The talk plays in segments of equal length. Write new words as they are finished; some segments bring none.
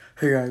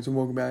Hey guys, and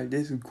welcome back.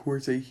 This is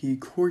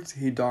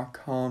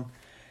courtside.com,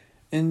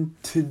 and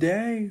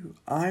today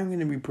I'm going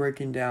to be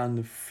breaking down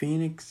the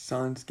Phoenix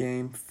Suns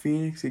game,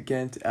 Phoenix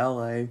against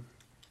LA.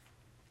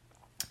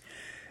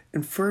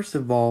 And first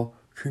of all,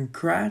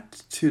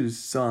 congrats to the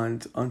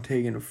Suns on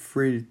taking a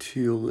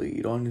 3-2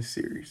 lead on the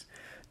series.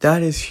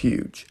 That is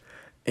huge.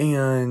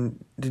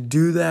 And to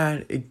do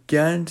that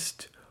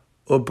against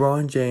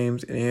LeBron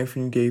James and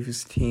Anthony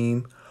Davis'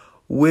 team,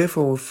 with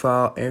or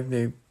without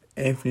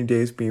Anthony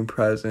Davis being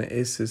present,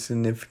 is a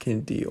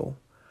significant deal.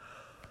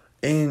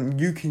 And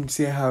you can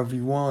say however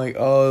you want,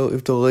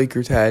 if the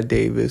Lakers had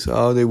Davis,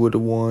 they would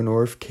have won.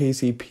 Or if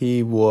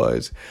KCP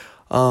was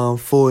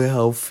fully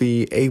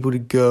healthy, able to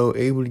go,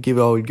 able to give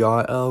all he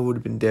got, it would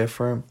have been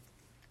different.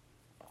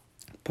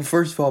 But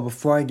first of all,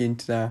 before I get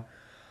into that,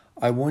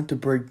 I want to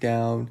break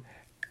down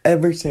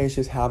everything that's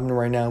just happening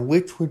right now,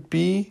 which would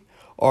be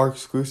our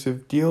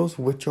exclusive deals,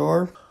 which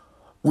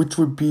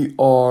would be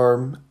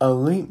our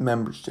elite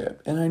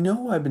membership. And I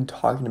know I've been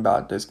talking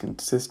about this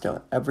consistently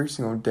every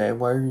single day,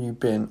 whether you've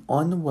been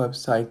on the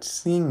website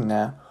seeing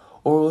that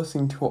or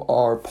listening to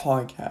our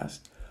podcast.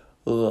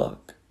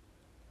 Look,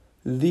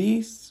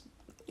 these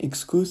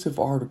exclusive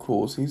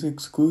articles, these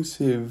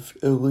exclusive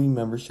elite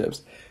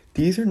memberships,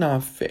 these are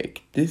not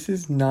fake. This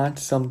is not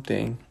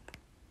something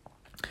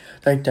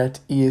like that's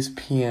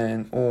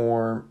ESPN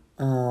or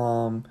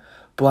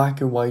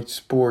Black and White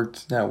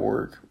Sports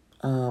Network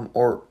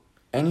or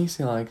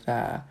anything like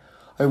that.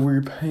 Like,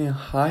 we're paying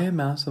high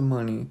amounts of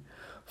money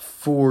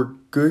for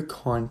good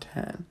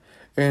content.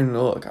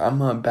 And look, I'm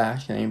not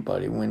bashing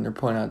anybody when they're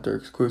putting out their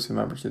exclusive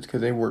memberships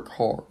because they work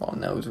hard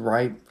on those,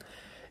 right?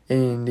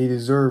 And they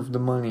deserve the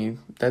money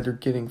that they're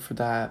getting for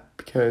that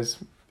because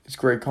it's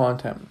great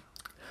content.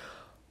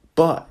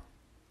 But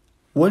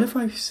what if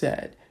I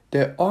said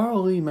that our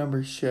elite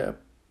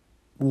membership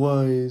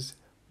was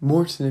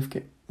more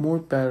significant, more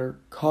better,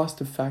 cost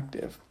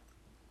effective?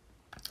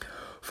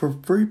 For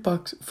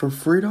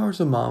 $3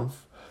 a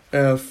month,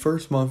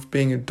 first month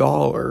being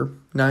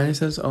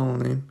 $1.90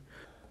 only,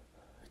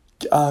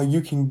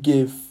 you can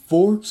give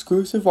 4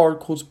 exclusive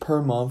articles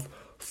per month,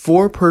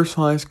 4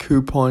 personalized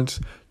coupons,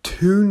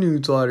 2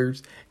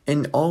 newsletters,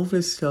 and all of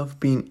this stuff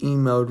being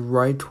emailed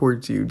right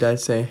towards you that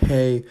say,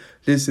 hey,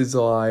 this is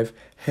live.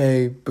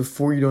 Hey,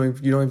 before you don't have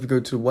to go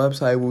to the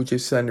website, we'll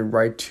just send it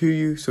right to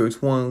you. So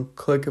it's one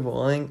click of a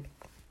link,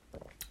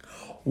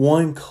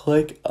 one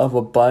click of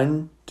a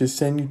button to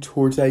send you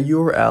towards that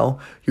URL.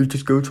 You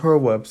just go to our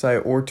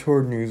website or to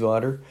our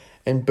newsletter,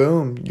 and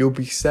boom, you'll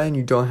be set and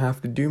you don't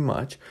have to do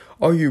much.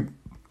 All you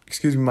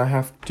might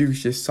have to do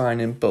is just sign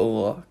in. But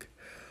look,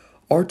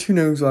 our 2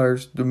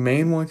 newsletters, the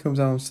main one comes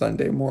out on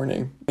Sunday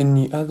morning, and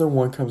the other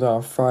one comes out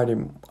on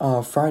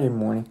Friday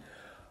morning.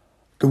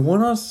 The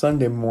one on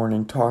Sunday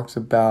morning talks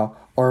about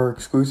our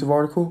exclusive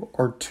article,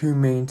 our 2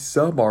 main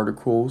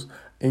sub-articles,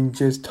 and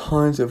just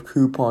tons of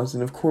coupons,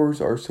 and of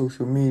course our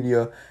social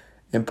media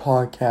and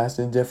podcasts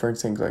and different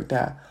things like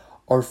that.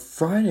 Our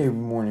Friday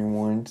morning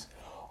ones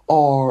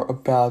are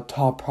about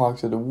top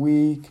products of the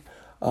week,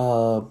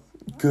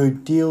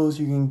 good deals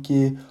you can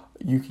get.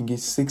 You can get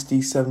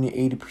 60, 70,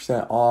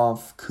 80%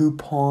 off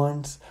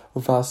coupons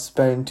without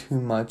spending too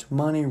much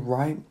money,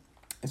 right?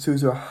 So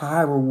these are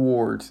high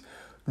rewards,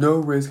 no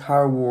risk, high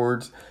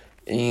rewards,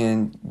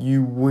 and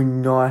you would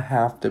not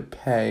have to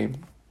pay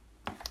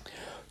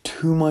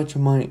too much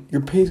money.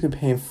 You're basically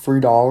paying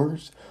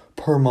 $3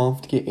 per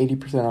month to get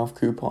 80% off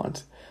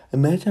coupons.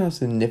 Imagine how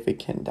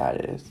significant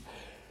that is.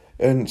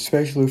 And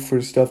especially for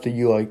the stuff that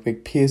you like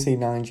PSA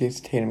 9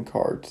 Jason Tatum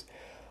cards,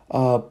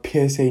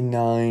 PSA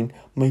 9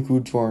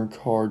 Michael Jordan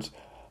cards,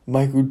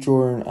 Michael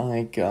Jordan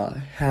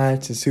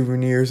hats and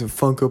souvenirs and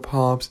Funko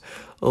Pops,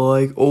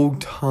 like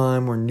old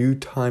time or new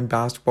time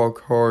basketball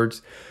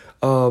cards,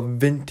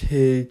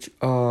 vintage,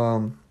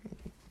 the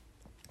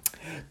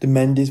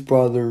Mendes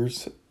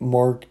brothers,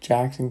 Mark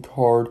Jackson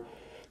card,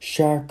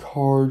 Shaq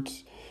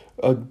cards,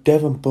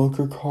 Devin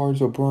Booker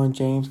cards, LeBron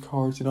James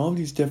cards, and all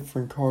these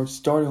different cards,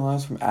 starting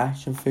lines from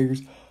action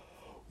figures.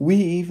 We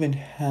even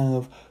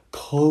have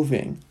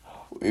clothing.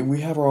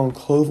 We have our own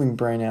clothing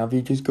brand now. If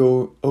you just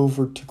go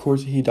over to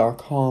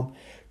courtside.com,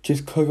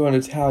 just click on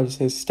the tab that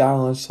says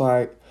Style and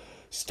Swag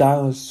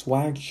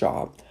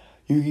Shop.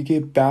 You can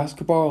get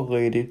basketball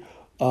related,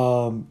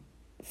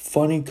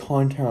 funny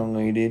content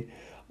related,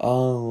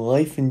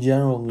 life in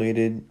general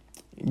related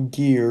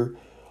gear,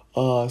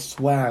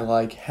 swag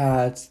like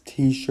hats,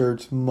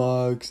 t-shirts,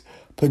 mugs,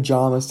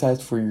 pajama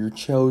sets for your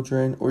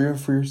children or even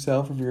for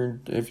yourself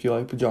if you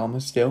like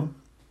pajamas still,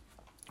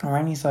 or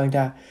anything like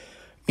that.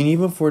 And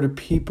even for the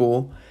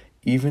people,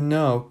 even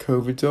though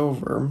COVID's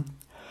over,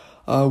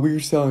 we're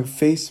selling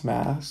face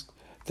masks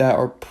that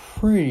are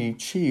pretty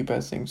cheap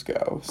as things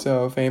go.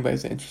 So if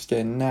anybody's interested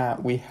in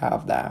that, we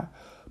have that.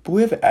 But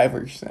we have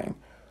everything.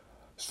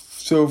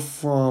 So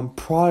from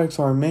products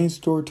on our main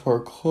store to our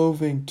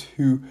clothing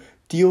to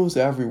deals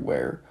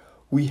everywhere,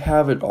 we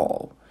have it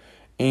all.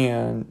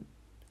 And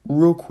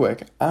real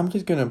quick, I'm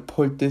just going to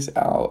put this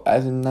out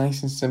as a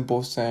nice and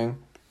simple thing.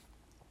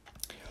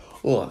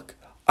 Look,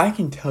 I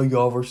can tell you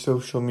all over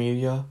social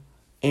media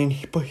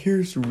But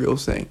here's the real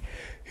thing.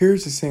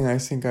 Here's the thing I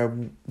think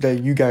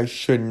that you guys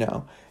should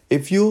know.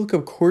 If you look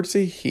up Quartz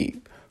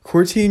Heat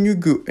in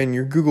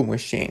your Google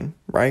machine,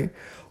 right?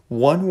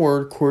 One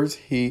word, Quartz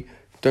Heat.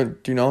 Do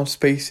not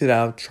space it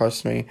out.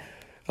 Trust me.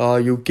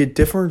 You'll get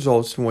different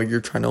results than what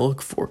you're trying to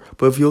look for.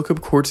 But if you look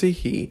up Quartz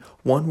Heat,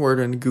 one word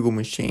on the Google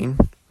machine,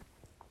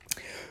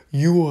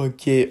 you will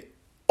get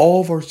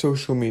all of our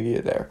social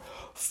media there.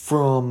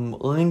 From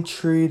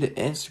Linktree to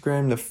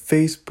Instagram to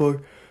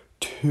Facebook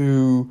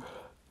to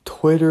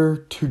Twitter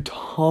to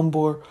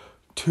Tumblr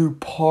to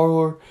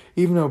Parler.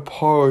 Even though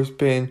Parler's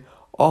been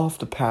off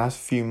the past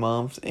few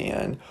months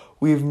and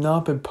we have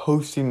not been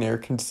posting there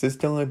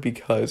consistently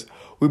because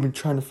we've been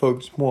trying to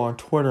focus more on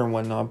Twitter and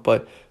whatnot.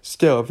 But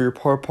still, if you're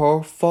part of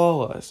Parler,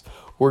 follow us.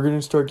 We're going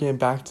to start getting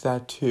back to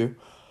that too.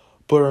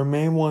 But our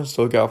main ones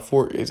to look out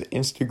for is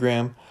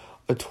Instagram,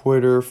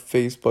 Twitter,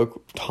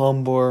 Facebook,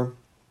 Tumblr,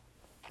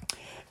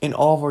 and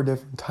all of our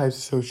different types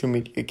of social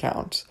media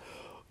accounts.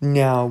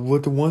 Now,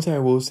 with the ones I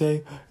will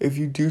say, if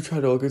you do try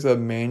to look us up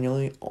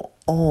manually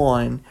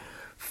on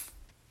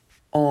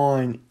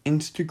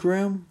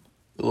Instagram,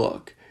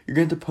 look, you're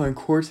going to put in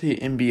Quartz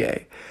Heat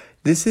NBA.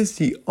 This is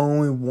the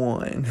only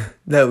one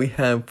that we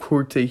have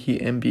Quartz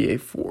Heat NBA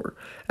for.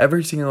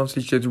 Everything else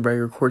is just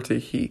regular Quartz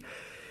Heat.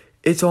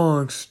 It's all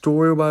a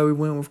story why we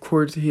went with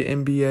Quartz Heat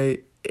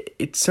NBA.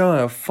 It's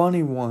a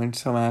funny one in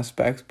some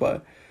aspects,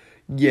 but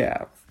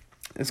yeah,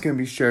 it's going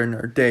to be shared in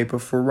our day.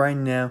 But for right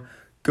now,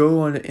 go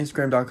on to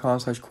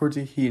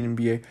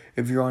Instagram.com/QuartzHeatNBA.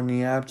 If you're on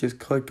the app, just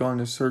click on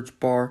the search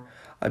bar.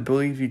 I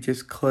believe you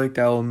just click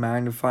that little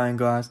magnifying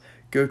glass.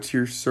 Go to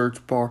your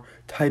search bar,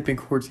 type in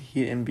Quartz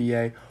Heat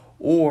NBA.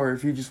 Or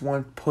if you just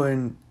want to put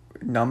in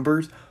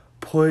numbers,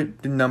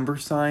 put the number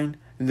sign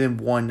and then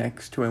 1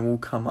 next to it and we'll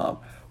come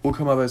up. We'll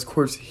come up as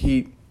Quartz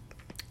Heat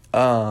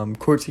 #1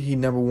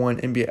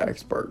 NBA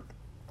expert.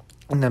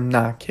 And I'm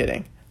not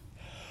kidding.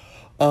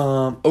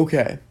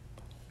 Okay.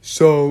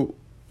 So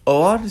a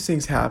lot of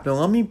things happen.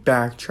 Let me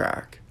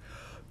backtrack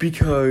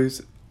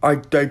because I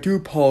do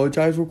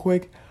apologize real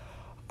quick.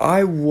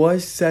 I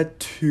was set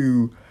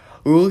to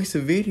release a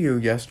video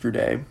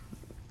yesterday.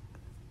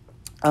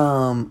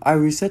 I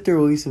was set to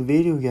release a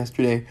video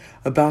yesterday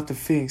about the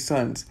Phoenix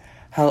Suns.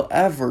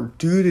 However,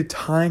 due to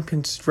time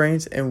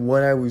constraints and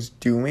what I was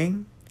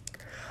doing,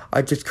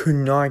 I just could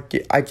not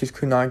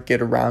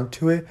get around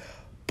to it.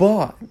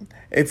 But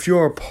if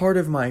you're a part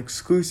of my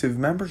exclusive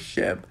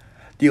membership,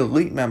 the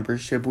Elite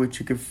membership, which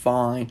you can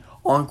find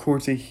on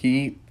Quartz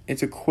Heat,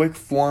 it's a quick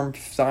form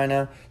sign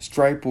up.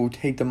 Stripe will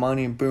take the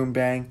money and boom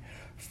bang,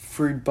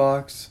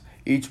 $3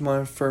 each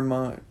month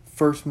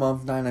first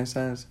month 99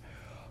 cents.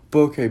 But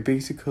okay,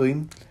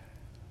 basically,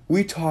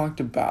 we talked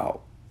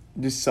about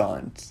the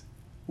Suns,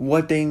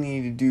 what they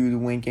need to do to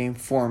win Game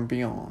 4 and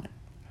beyond.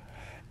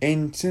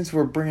 And since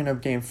we're bringing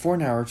up Game 4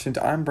 now, or since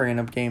I'm bringing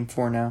up Game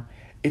 4 now,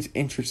 it's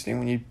interesting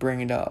when you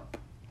bring it up.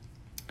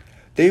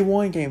 They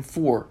won Game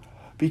 4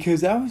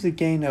 because that was a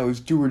game that was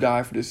do or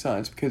die for the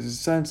Suns. Because the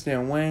Suns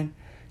didn't win,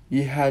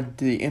 you had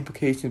the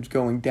implications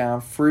going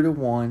down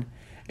 3-1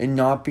 and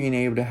not being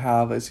able to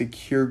have a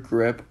secure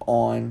grip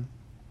on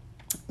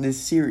this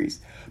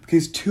series.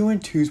 Because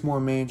 2-2 is more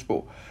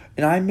manageable.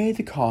 And I made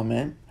the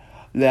comment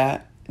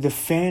that the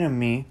fan of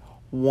me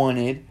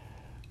wanted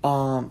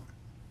to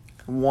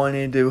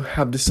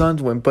have the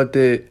Suns win, but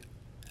the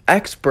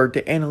expert,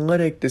 the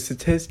analytic, the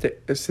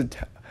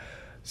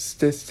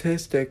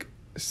statistic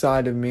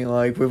side of me,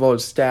 like with all the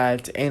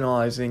stats,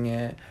 analyzing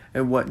it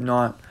and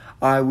whatnot,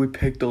 I would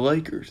pick the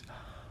Lakers.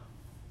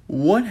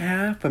 One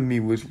half of me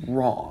was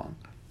wrong.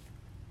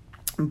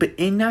 But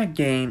in that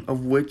game,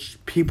 of which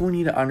people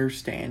need to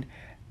understand,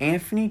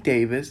 Anthony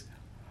Davis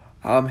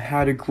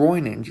had a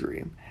groin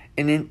injury,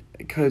 and then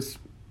because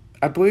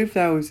I believe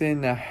that was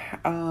in the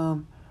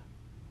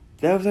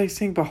that was I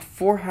think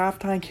before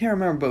halftime. I can't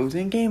remember, but it was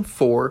in Game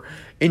 4,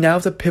 and that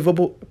was a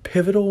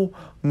pivotal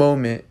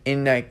moment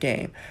in that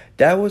game.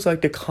 That was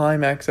like the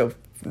climax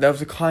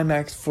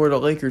for the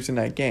Lakers in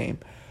that game,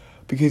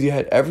 because you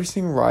had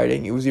everything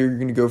riding. It was either you're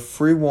going to go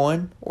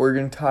 3-1 or you're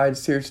going to tie the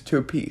series to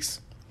a piece.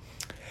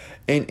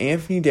 And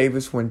Anthony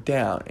Davis went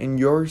down, and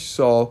you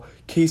saw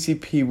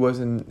KCP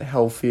wasn't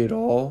healthy at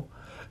all,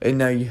 and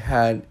now you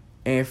had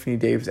Anthony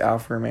Davis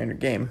out for a remainder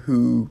game,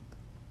 who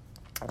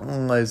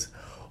was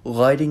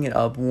lighting it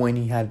up when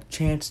he had a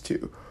chance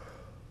to.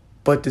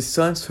 But the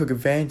Suns took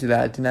advantage of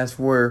that, and that's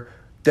where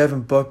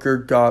Devin Booker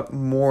got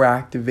more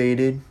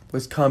activated,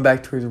 was coming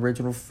back to his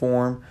original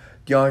form.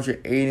 DeAndre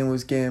Ayton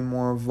was getting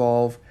more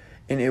involved,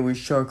 and it was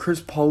showing.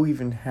 Chris Paul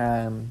even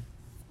had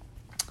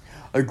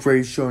a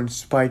great showing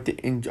despite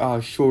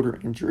the shoulder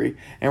injury.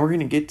 And we're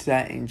going to get to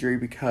that injury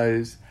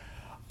because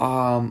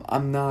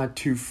I'm not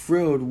too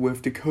thrilled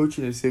with the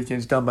coaching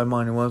decisions done by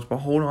Monty Williams. But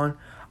hold on,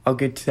 I'll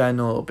get to that in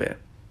a little bit.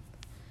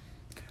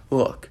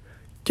 Look,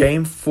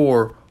 Game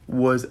 4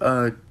 was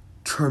a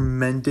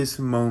tremendous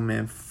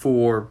moment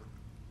for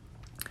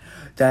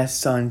that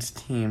Suns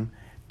team.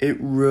 It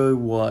really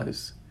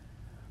was,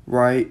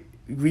 right?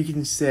 We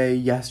can say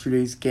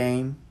yesterday's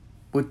game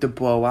with the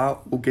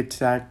blowout. We'll get to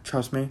that,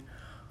 trust me.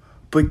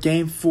 But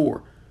Game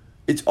 4,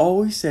 it's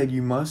always said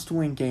you must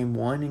win Game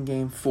 1 and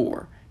Game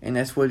 4. And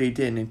that's what they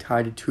did, and they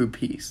tied it 2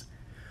 apiece.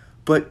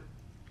 But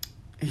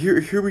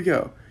here we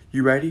go.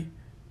 You ready?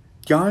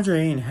 DeAndre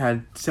Ayton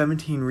had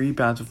 17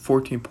 rebounds and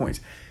 14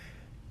 points.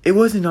 It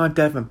wasn't not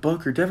Devin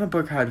Booker. Devin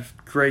Booker had a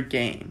great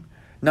game.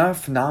 Not a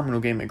phenomenal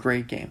game, a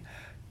great game.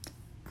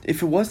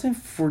 If it wasn't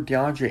for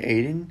DeAndre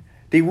Ayton,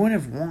 they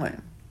wouldn't have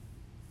won.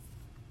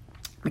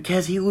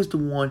 Because he was the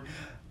one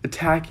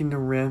attacking the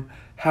rim,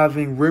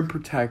 having rim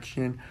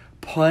protection,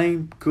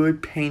 playing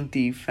good paint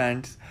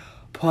defense,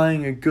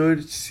 playing a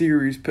good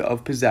series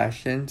of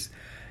possessions,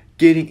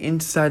 getting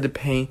inside the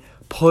paint,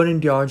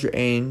 putting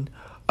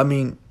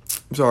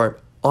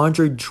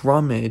Andre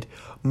Drummond,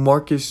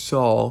 Marcus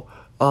Saul,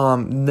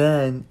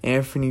 then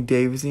Anthony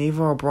Davis, and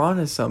even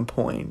LeBron at some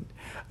point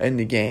in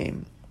the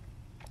game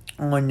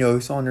on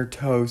their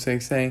toes,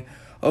 saying,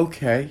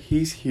 okay,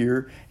 he's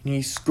here and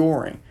he's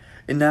scoring.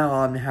 And now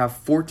I'm going to have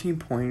 14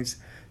 points,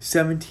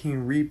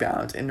 17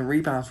 rebounds, and the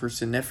rebounds were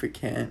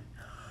significant.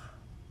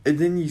 And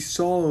then you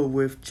saw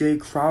with Jay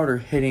Crowder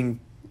hitting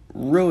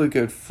really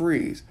good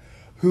threes,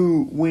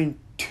 who went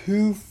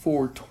 2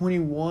 for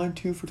 21,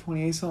 2 for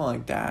 28, something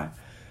like that,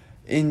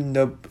 in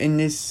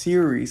this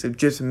series of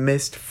just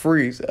missed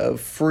threes,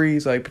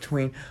 like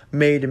between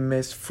made and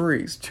missed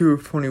threes, 2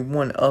 of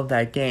 21 of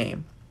that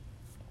game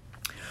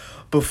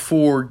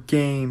before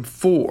Game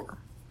 4.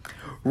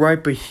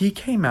 Right, but he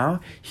came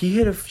out, he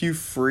hit a few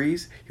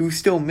threes. He was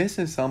still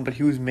missing some, but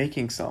he was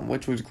making some,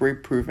 which was great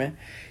improvement.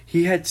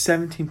 He had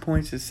 17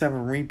 points and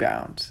 7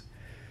 rebounds.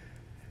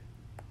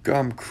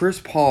 Chris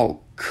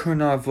Paul could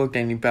not have looked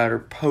any better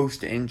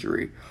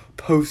post-injury,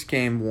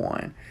 post-Game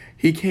 1.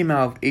 He came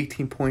out with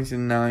 18 points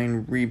and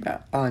 9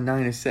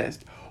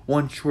 assists,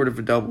 one short of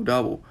a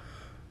double-double.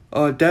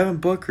 Devin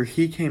Booker,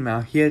 he came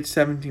out, he had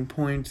 17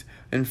 points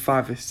and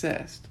 5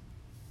 assists.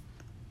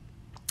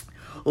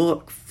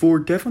 Look, for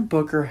Devin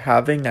Booker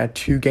having that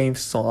 2-game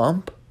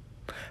slump,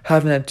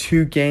 having that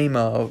two game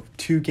of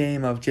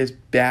just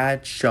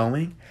bad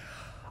showing,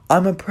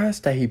 I'm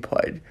impressed that he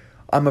played.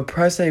 I'm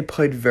impressed that he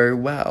played very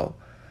well.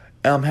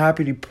 And I'm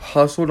happy he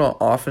hustled on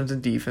offense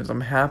and defense. I'm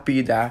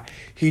happy that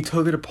he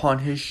took it upon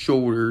his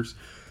shoulders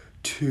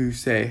to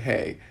say,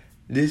 hey,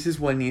 this is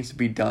what needs to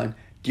be done.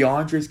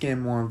 DeAndre's getting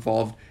more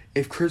involved.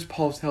 If Chris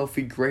Paul's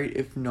healthy, great.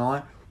 If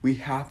not, we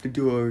have to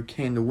do what we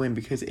can to win,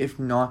 because if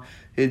not,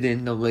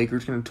 then the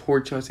Lakers are going to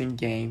torch us in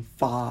Game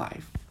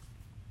 5.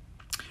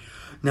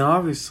 Now,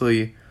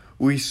 obviously,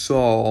 we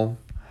saw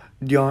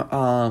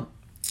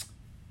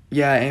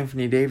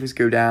Anthony Davis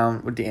go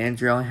down with the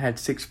injury. Only had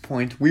 6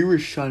 points. We were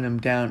shutting him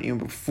down even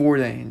before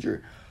that injury.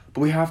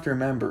 But we have to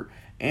remember,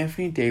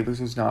 Anthony Davis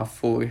was not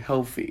fully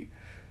healthy.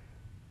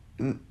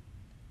 And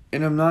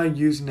I'm not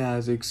using that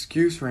as an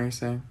excuse or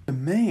anything. The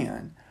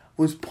man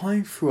was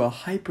playing through a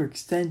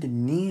hyperextended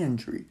knee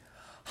injury.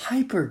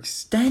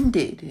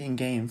 Hyperextended in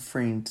Game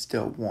 3 and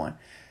still won.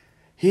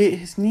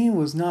 His knee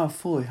was not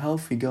fully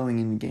healthy going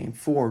into Game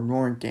 4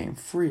 nor in Game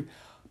 3,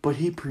 but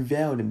he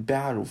prevailed and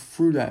battled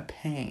through that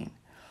pain.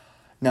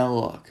 Now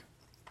look,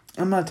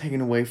 I'm not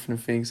taking away from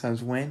the Phoenix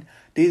Suns win.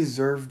 They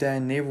deserved that,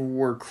 and they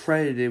were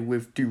credited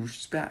with due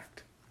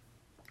respect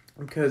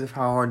because of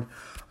how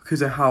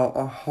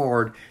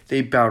hard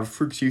they battled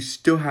through. Because you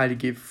still had to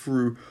get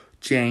through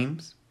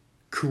James,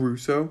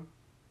 Caruso,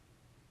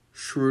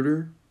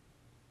 Schroeder,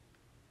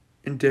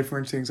 and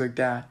different things like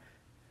that.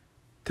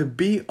 To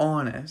be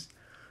honest,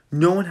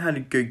 no one had a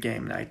good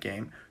game in that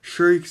game.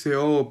 Sure, you can say,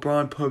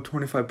 LeBron put up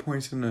 25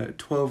 points and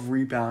 12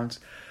 rebounds.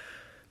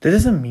 That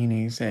doesn't mean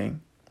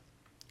anything.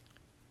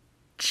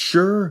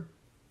 Sure,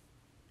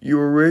 you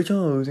were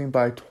originally losing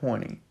by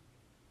 20.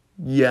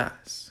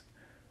 Yes.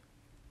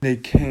 They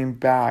came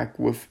back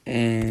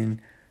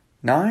within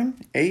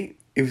 9, 8.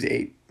 It was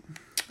 8.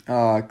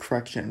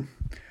 Correction.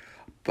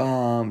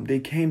 They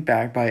came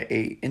back by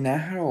 8, and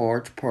that had a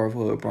large part of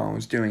what LeBron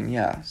was doing,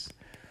 yes.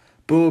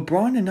 But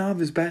LeBron did not have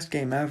his best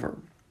game ever.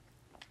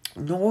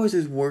 Nor was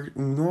his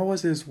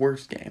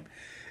worst game.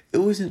 It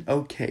was an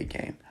okay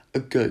game. A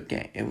good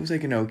game. It was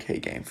like an okay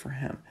game for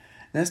him.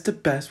 And that's the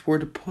best word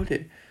to put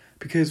it.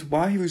 Because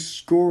while he was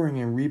scoring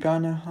and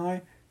rebounding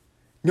high,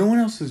 no one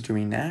else was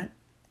doing that.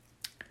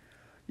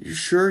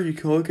 Sure, you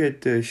can look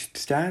at the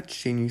stat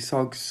sheet and you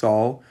saw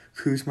Gasol,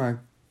 Kuzma,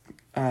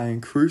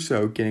 and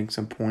Caruso getting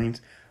some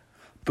points.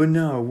 But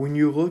no, when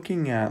you're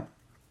looking at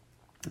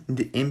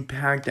the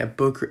impact that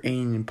Booker,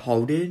 Ayton, and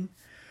Paul did,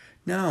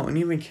 no, and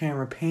even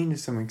Cameron Payne to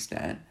some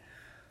extent,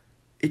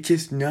 it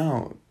just,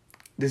 no.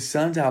 The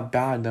Suns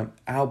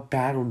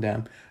outbattled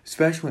them,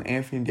 especially when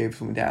Anthony Davis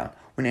went down.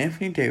 When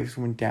Anthony Davis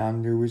went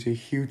down, there was a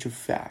huge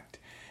effect.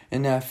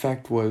 And that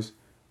effect was,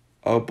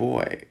 oh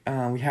boy,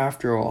 we have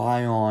to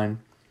rely on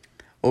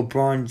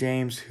LeBron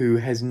James, who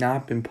has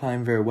not been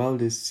playing very well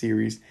this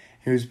series,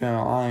 who's been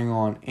relying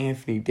on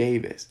Anthony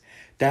Davis.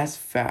 That's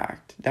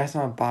fact. That's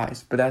not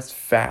biased, but that's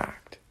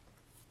fact.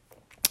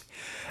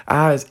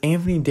 As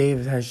Anthony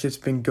Davis has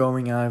just been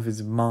going out of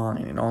his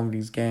mind in all of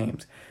these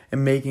games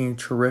and making a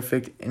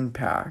terrific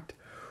impact,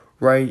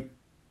 right?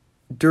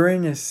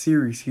 during this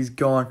series, he's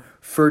gone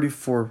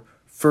 34,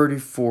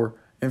 34,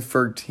 and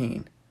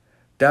 13.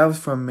 That was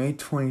from May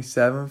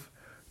 27th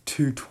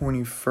to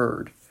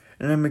 23rd.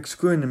 And I'm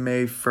excluding the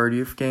May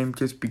 30th game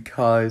just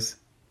because,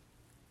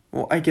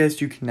 well, I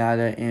guess you can add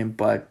that in,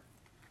 but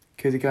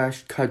because it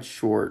got cut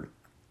short.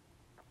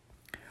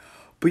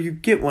 But you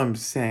get what I'm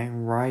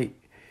saying, right?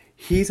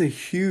 He's a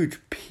huge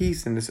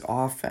piece in this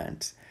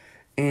offense.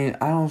 And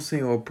I don't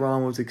think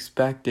LeBron was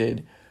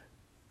expected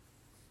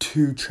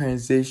to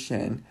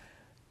transition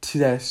to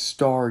that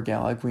star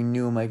again like we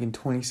knew him like in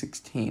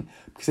 2016.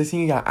 Because I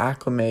think he got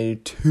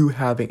acclimated to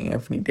having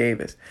Anthony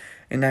Davis.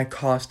 And that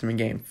cost him in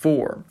Game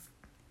 4.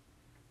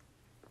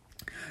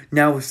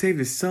 Now what saved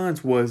the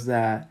Suns was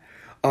that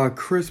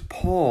Chris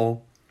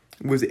Paul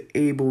was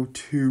able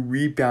to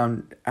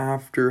rebound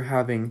after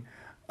having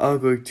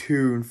ugly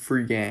 2 and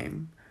 3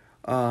 game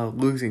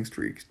losing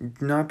streaks.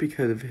 Not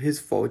because of his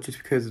fault, just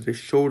because of the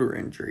shoulder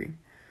injury.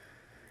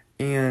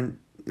 And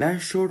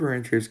that shoulder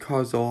injury has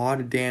caused a lot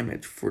of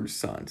damage for the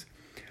Suns.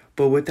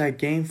 But with that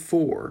Game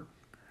 4,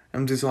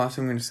 I'm just last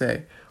thing I'm going to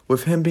say,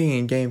 with him being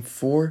in Game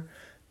 4,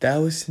 that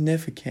was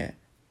significant.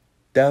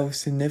 That was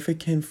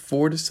significant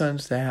for the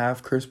Suns to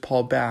have Chris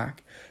Paul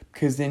back,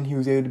 because then he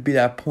was able to be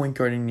that point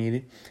guard he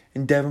needed,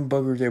 and Devin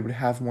Booker was able to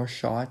have more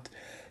shots.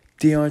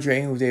 DeAndre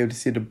Ayton was able to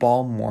see the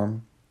ball more,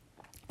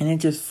 and it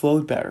just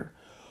flowed better.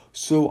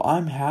 So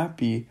I'm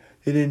happy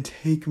they didn't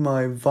take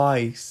my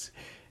advice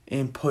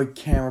and put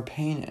Cameron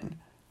Payne in,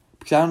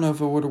 because I don't know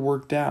if it would have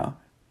worked out.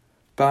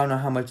 But I don't know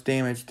how much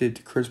damage it did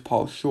to Chris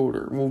Paul's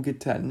shoulder. We'll get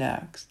to that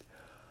next.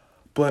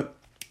 But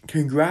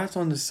congrats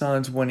on the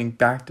Suns winning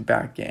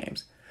back-to-back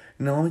games.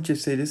 And let me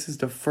just say, this is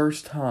the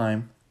first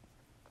time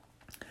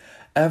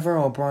ever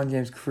in LeBron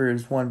James' career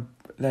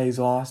that he's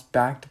lost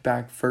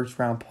back-to-back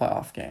first-round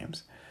playoff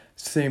games.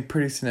 So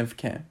pretty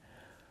significant.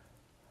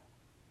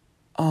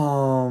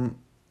 The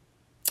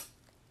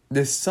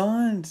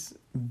Suns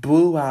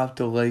blew out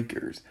the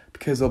Lakers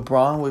because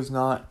LeBron was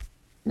not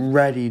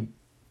ready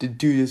to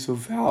do this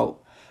without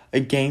a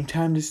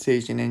game-time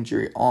decision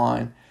injury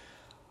on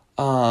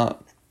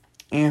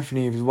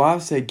Anthony Davis. Well, I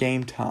would say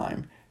game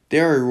time. They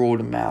already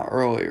ruled him out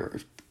earlier.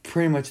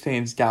 Pretty much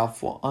saying it's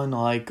doubtful,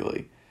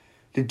 unlikely.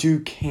 The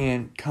dude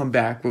can't come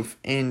back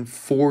within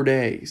 4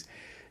 days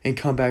and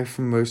come back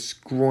from a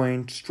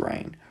strained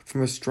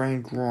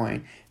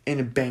groin and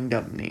a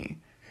banged-up knee.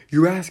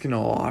 You're asking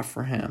a lot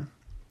for him.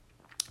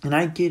 And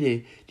I get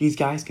it. These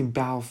guys can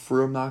battle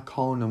through. I'm not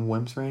calling them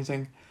wimps or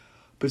anything.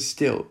 But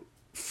still,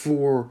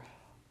 for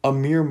a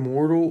mere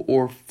mortal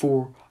or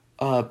for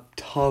a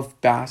tough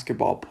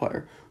basketball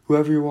player,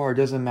 whoever you are, it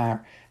doesn't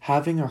matter.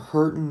 Having a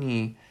hurt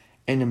knee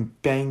and a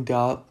banged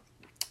up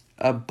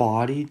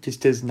body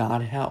just does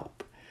not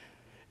help.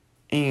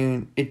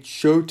 And it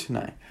showed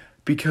tonight.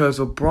 Because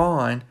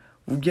LeBron,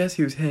 yes,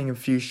 he was hitting a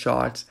few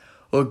shots,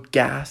 looked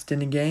gassed in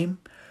the game,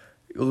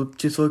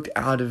 just looked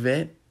out of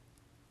it.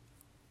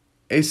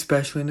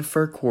 Especially in the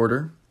third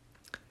quarter.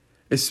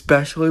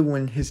 Especially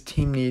when his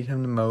team needed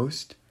him the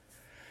most.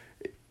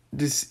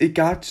 It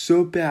got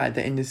so bad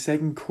that in the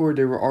second quarter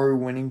they were already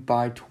winning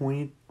by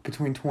between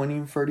 20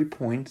 and 30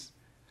 points.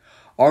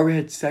 Already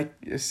had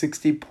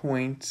 60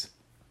 points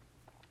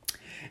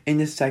in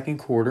the second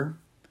quarter.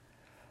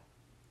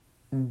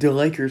 The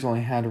Lakers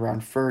only had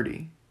around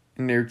 30.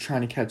 And they were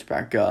trying to catch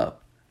back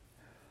up.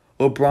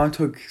 LeBron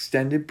took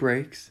extended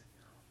breaks.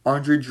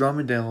 Andre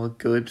Drummond didn't look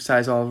good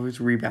besides all of his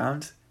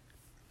rebounds.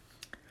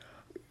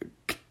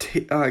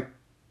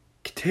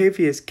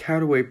 Kentavious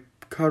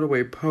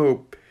Caldwell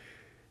Pope,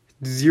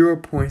 0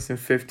 points in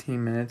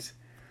 15 minutes.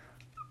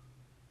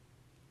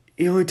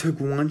 He only took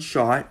 1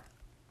 shot,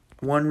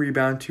 1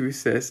 rebound, 2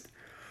 assists.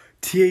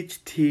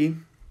 THT,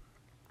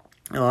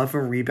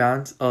 11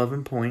 rebounds,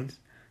 11 points.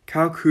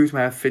 Kyle Kuzma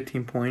had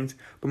 15 points,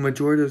 but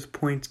majority of those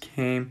points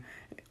came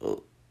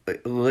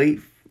late,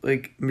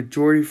 like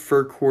majority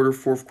third quarter,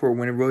 fourth quarter,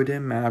 when it really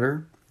didn't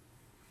matter.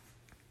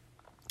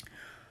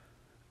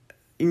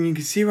 And you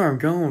can see where I'm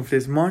going with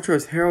this.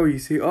 Montrezl Harrell, you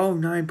see,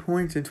 9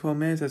 points in 12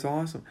 minutes, that's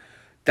awesome.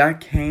 That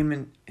came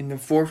in the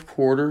fourth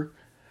quarter,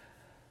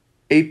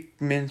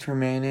 8 minutes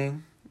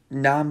remaining,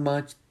 not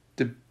much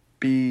to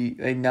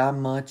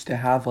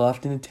have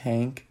left in the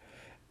tank.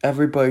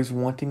 Everybody's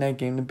wanting that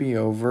game to be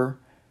over.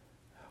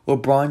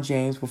 LeBron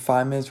James, with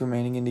 5 minutes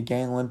remaining in the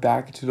game, went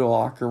back into the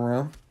locker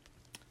room.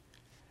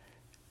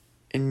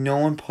 And no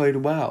one played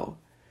well.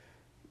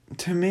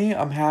 To me,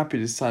 I'm happy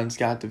the Suns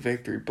got the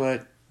victory,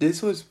 but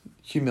this was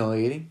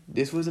humiliating.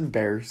 This was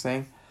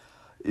embarrassing.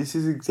 This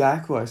is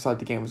exactly what I thought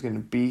the game was going to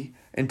be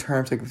in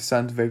terms of the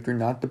Suns' victory,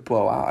 not the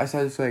blowout. I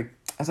thought it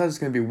was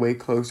going to be way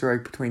closer,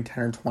 like between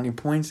 10 or 20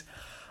 points.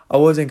 I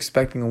wasn't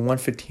expecting a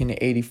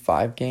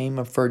 115-85 game,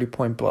 a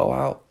 30-point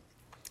blowout.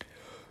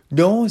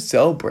 No one was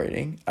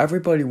celebrating.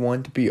 Everybody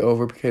wanted to be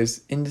over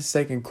because in the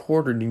second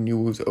quarter they knew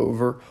it was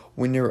over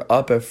when they were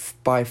up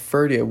by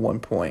 30 at one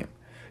point.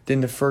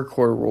 Then the third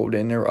quarter rolled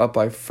in, they were up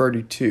by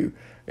 32.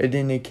 And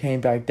then they came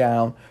back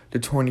down to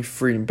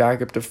 23 and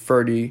back up to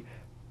 30.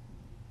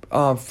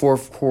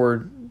 Fourth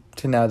quarter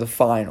to now the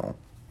final.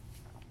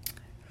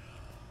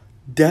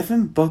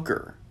 Devin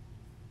Booker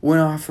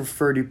went off for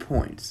 30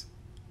 points.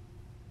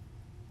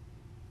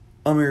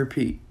 Let me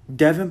repeat.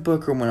 Devin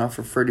Booker went off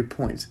for 30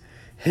 points.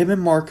 Him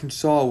and Marc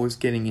Gasol was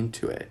getting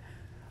into it.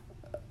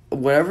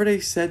 Whatever they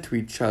said to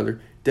each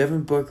other,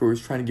 Devin Booker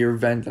was trying to get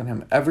revenge on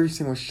him. Every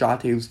single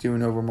shot that he was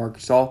doing over Marc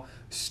Gasol,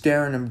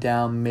 staring him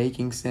down,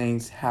 making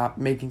things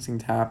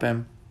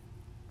happen.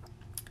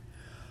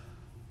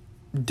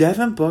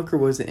 Devin Booker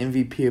was the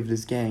MVP of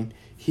this game.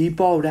 He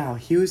balled out.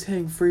 He was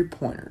hitting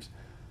 3-pointers.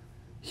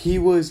 He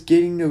was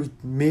getting those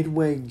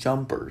midway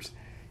jumpers.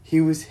 He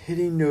was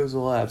hitting those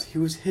layups. He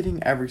was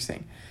hitting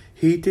everything.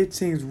 He did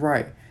things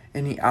right,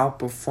 and he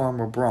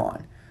outperformed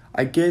LeBron.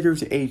 I get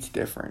there's an age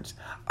difference.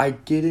 I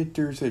get it.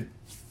 There's a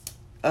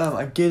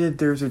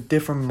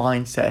different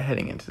mindset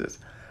heading into this.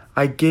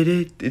 I get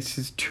it. It's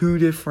just two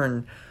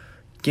different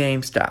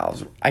game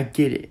styles. I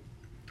get it.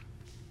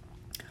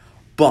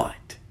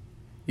 But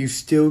you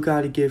still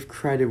got to give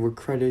credit where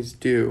credit is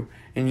due.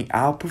 And he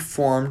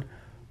outperformed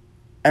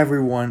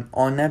everyone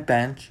on that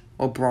bench.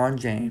 LeBron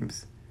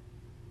James.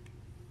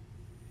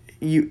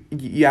 You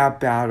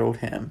out-battled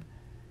him.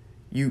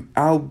 You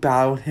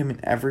out-battled him in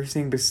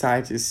everything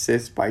besides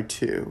assists by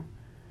 2.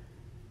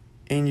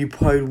 And you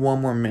played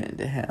one more minute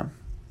to him.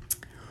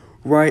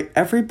 Right?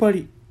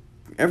 Everybody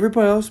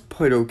else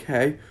played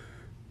okay.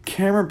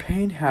 Cameron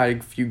Payne had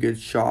a few good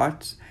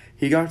shots.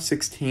 He got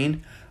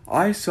 16.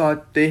 I saw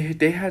they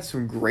had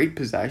some great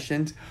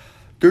possessions.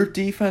 Their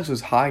defense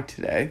was high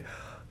today.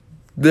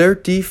 Their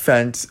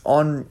defense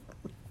on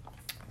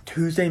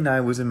Tuesday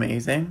night was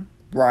amazing,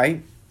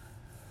 right?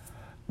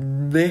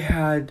 They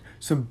had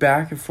some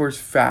back and forth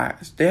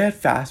fast. They had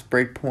fast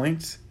break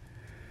points.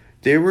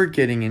 They were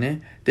getting in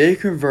it. They were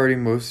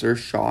converting most of their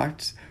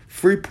shots.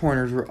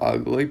 3-pointers were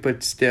ugly,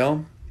 but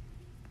still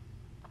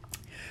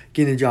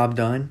getting the job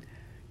done.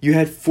 You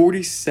had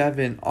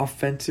 47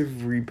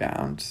 offensive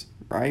rebounds,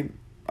 right?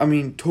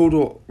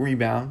 Total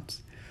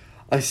rebounds.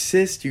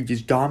 Assists, you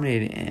just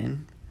dominated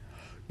in.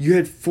 You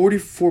had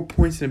 44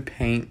 points in the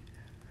paint.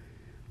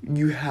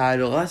 You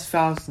had less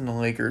fouls than the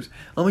Lakers.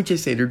 Let me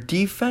just say, their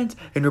defense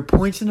and their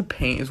points in the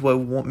paint is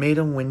what made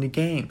them win the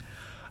game.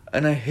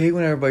 And I hate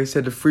when everybody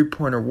said the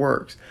 3-pointer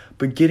works.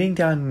 But getting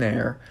down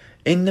there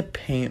in the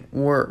paint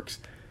works.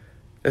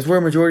 That's where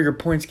a majority of your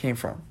points came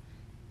from.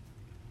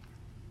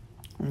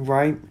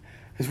 Right?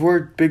 That's where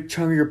a big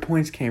chunk of your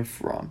points came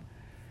from.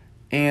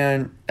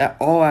 And that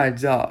all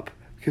adds up.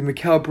 Because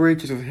Mikal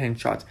Bridges was hitting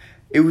shots.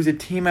 It was a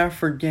team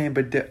effort game,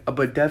 but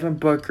Devin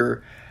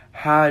Booker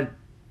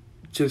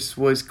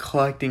was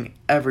collecting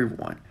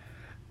everybody.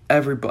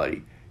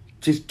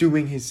 Just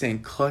doing his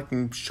thing.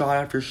 Collecting shot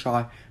after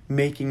shot.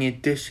 Making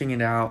it, dishing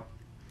it out.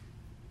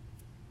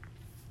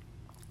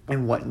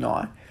 And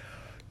whatnot.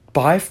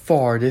 By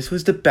far, this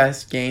was the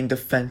best game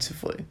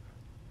defensively.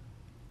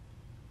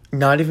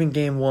 Not even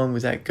game 1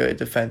 was that good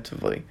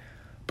defensively.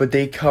 But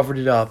they covered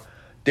it up.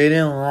 They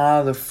didn't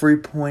allow the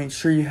 3-point.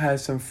 Sure, you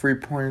had some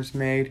 3-pointers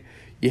made.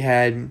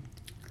 You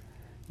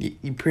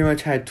pretty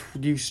much had,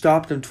 you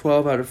stopped them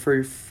 12 out of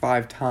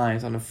 35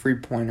 times on a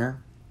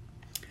 3-pointer.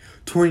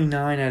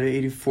 29 out of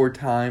 84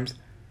 times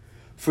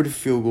for the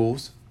field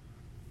goals.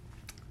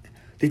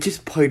 They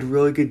just played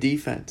really good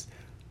defense.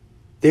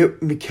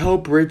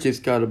 Mikal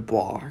Bridges got a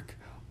block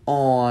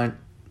on,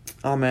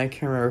 I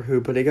can't remember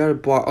who, but they got a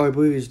block. I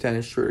believe it was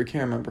Dennis Schroeder. I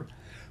can't remember.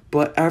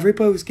 But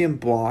everybody was getting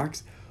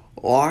blocks,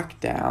 locked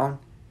down.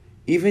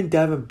 Even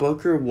Devin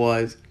Booker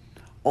was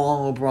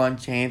on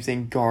LeBron James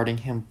and guarding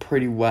him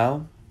pretty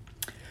well.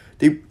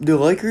 The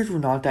Lakers were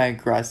not that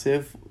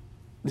aggressive.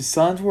 The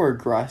Suns were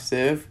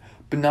aggressive,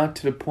 but not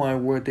to the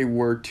point where they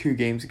were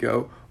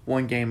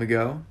 1 game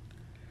ago.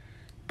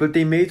 But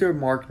they made their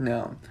mark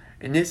known.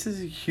 And this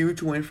is a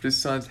huge win for the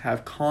Suns to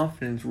have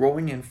confidence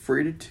rolling in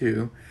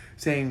 3-2,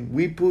 saying,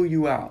 we blew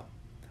you out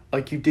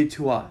like you did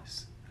to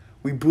us.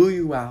 We blew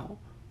you out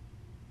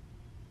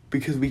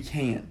because we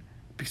can.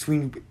 Because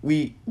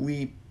we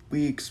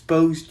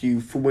exposed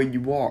you for what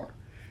you are.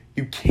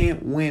 You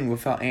can't win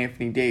without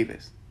Anthony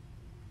Davis.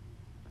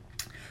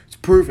 It's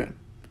proven.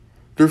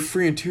 They're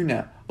 3-2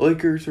 now.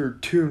 Lakers are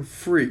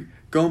 2-3.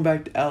 Going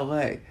back to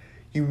LA.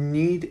 You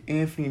need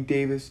Anthony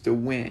Davis to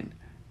win.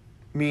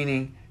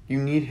 Meaning, you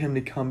need him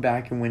to come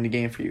back and win the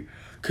game for you.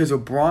 Because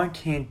LeBron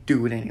can't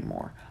do it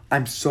anymore.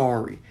 I'm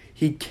sorry.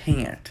 He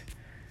can't.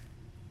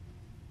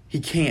 He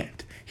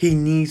can't. He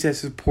needs that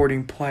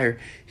supporting player.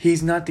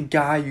 He's not the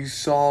guy you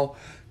saw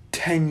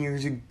 10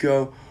 years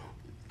ago,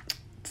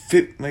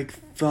 in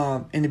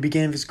the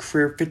beginning of his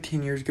career,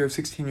 15 years ago,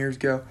 16 years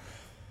ago,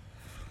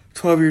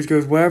 12 years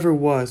ago, whatever it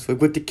was,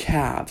 like with the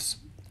Cavs.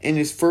 In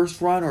his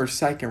first run or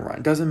second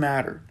run. Doesn't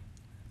matter.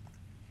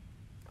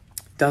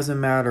 Doesn't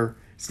matter.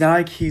 It's not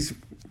like he's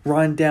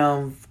run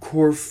down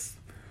court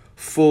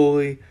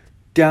fully,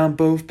 down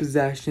both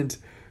possessions,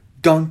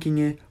 dunking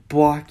it,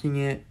 blocking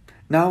it.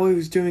 Not what he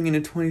was doing in the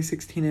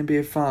 2016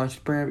 NBA Finals,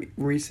 just bring up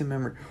recent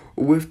memory,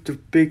 with the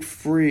big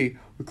three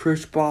with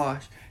Chris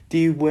Bosh,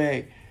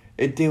 D-Wade,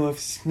 and then with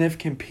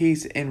significant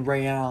piece in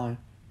Ray Allen.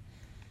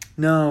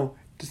 No,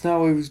 that's not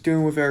what he was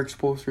doing with Eric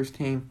Spoelstra's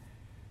team.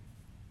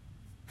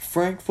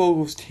 Frank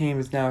Vogel's team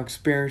is now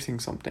experiencing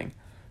something.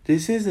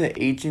 This is an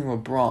aging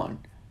LeBron.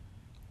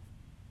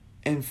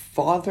 And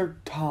Father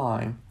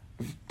Time,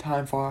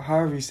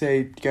 however you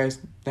say, guys,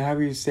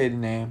 however you say the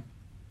name,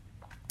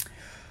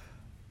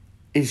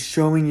 is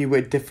showing you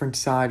a different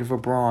side of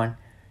LeBron.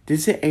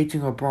 This is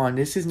aging LeBron.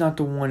 This is not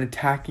the one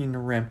attacking the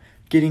rim,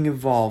 getting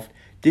involved.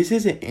 This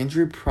is an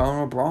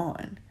injury-prone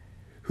LeBron,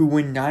 who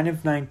went 9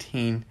 of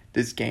 19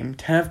 this game,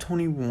 10 of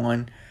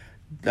 21,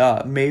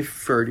 May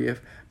 30th,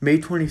 May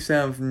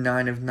 27th,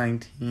 9 of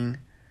 19.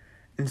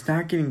 And it's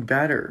not getting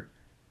better.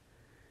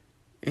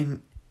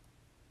 And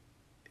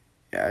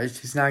it's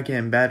just not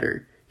getting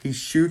better. He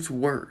shoots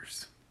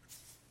worse.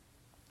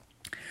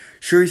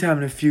 Sure, he's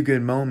having a few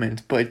good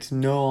moments, but it's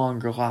no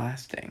longer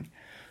lasting.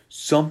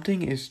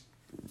 He's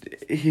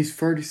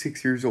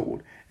 36 years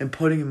old, and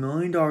putting $1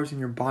 million in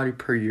your body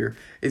per year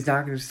is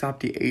not going to stop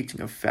the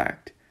aging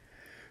effect.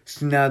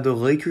 So now the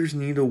Lakers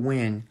need to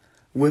win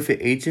with an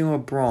aging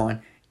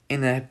LeBron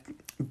and a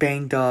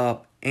banged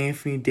up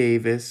Anthony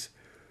Davis,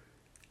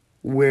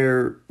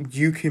 where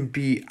you can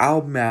be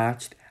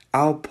outmatched,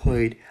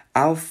 outplayed,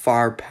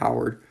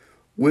 out-firepowered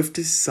with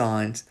the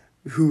Suns,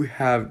 who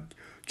have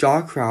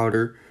Jaw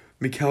Crowder,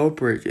 Mikal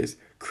Bridges,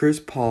 Chris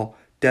Paul,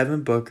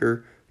 Devin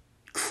Booker,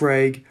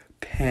 Craig,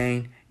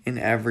 Payne, and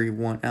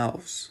everyone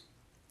else.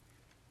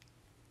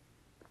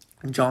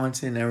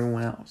 Johnson and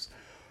everyone else.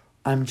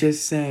 I'm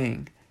just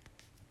saying.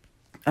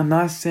 I'm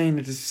not saying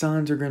that the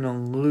Suns are going to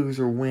lose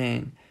or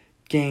win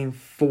Game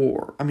 6.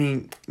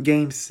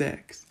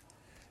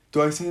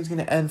 Do I think it's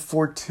going to end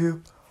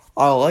 4-2?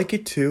 I like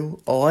it too.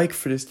 I like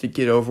for this to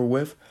get over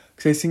with,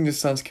 because I think the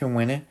Suns can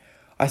win it.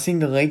 I think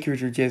the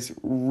Lakers are just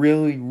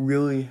really,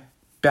 really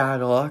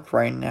bad luck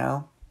right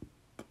now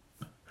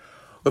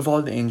with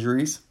all the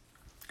injuries,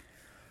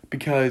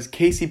 because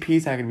KCP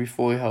is not going to be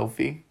fully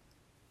healthy.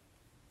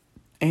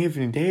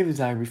 Anthony Davis is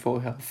not going to be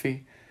fully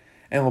healthy.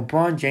 And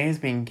LeBron James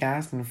being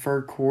gassed in the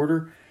third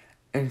quarter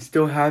and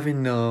still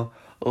having the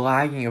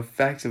lagging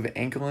effects of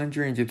ankle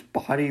injury and just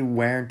body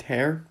wear and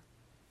tear.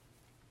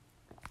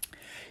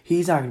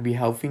 He's not going to be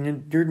healthy.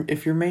 And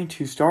if your main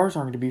two stars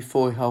aren't going to be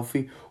fully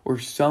healthy or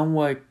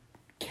somewhat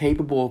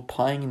capable of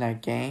playing in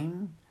that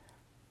game,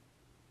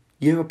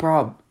 you have a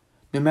problem.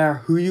 No matter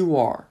who you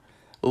are.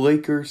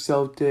 Lakers,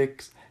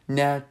 Celtics,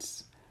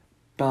 Nets,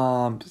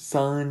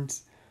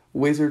 Suns,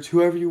 Wizards,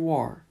 whoever you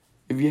are.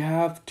 If you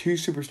have two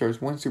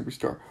superstars, one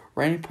superstar,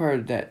 or any player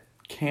that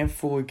can't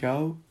fully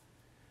go,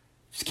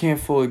 just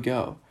can't fully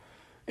go.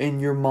 And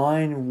your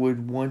mind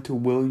would want to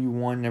will you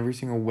one in every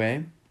single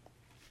way.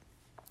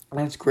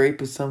 That's great,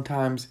 but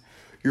sometimes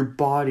your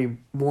body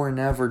more than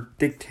ever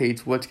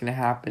dictates what's going to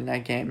happen in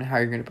that game and how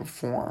you're going to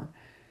perform,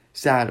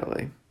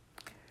 sadly.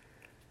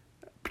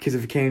 Because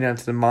if it came down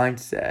to the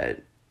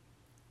mindset,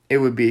 it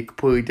would be a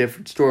completely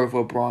different story of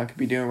what LeBron could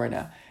be doing right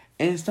now.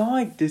 And it's not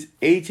like this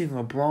aging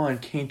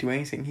LeBron can't do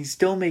anything. He's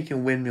still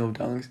making windmill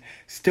dunks,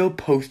 still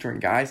postering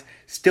guys,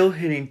 still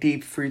hitting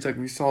deep threes like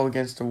we saw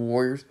against the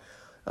Warriors.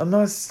 I'm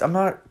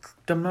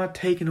not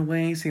taking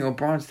away anything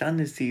LeBron's done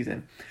this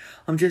season.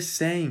 I'm just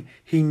saying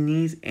he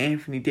needs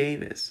Anthony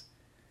Davis.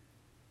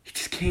 He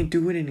just can't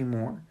do it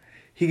anymore.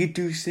 He could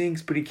do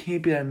things, but he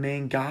can't be that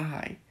main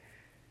guy.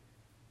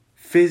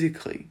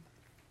 Physically.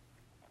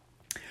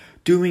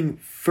 Doing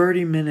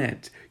 30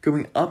 minutes,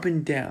 going up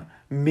and down,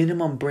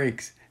 minimum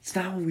breaks. It's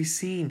not what we've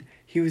seen.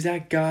 He was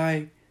that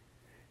guy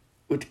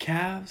with the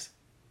Cavs,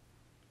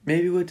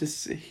 maybe with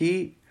the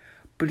Heat,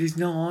 but he's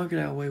no longer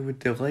that way with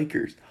the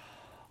Lakers.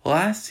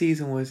 Last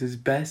season was his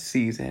best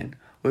season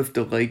with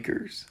the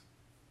Lakers.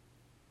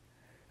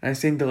 And I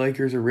think the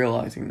Lakers are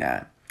realizing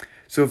that.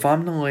 So if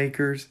I'm the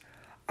Lakers,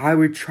 I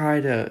would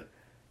try to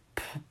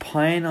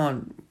plan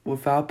on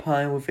without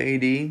playing with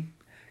AD,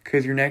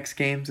 because your next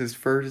game is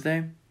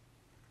Thursday.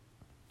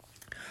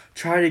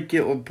 Try to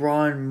get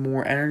LeBron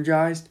more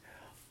energized.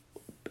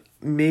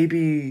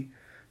 Maybe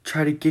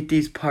try to get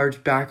these players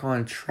back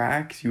on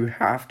track. You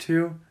have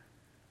to.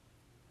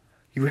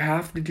 You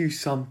have to do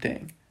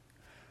something.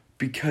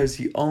 Because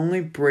the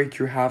only break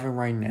you're having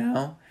right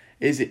now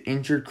is an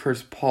injured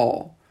Chris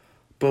Paul.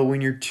 But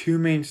when your two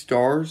main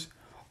stars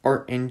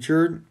are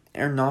injured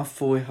and not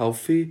fully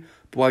healthy,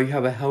 but while you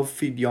have a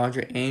healthy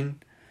DeAndre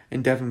Ayton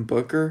and Devin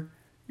Booker,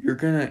 you're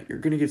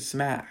gonna get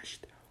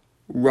smashed.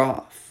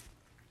 Rough.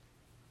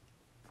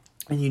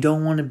 And you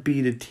don't want to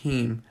be the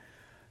team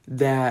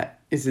that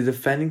is the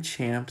defending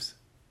champs,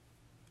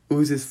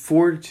 loses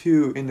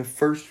 4-2 in the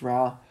first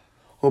round.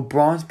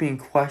 LeBron's being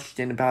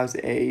questioned about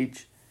his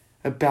age,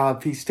 about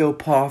if he's still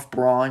off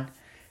Braun,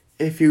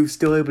 if he was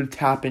still able to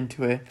tap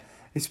into it,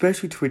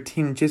 especially to a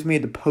team that just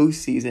made the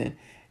postseason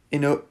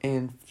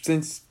and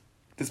since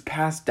this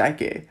past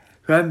decade,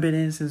 who haven't been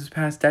in since this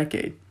past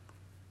decade.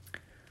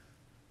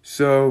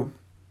 So,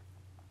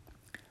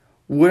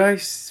 would I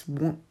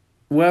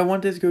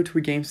want this to go to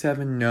a Game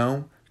 7?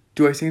 No.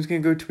 Do I think it's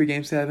going to go to a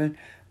Game 7?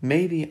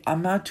 Maybe.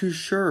 I'm not too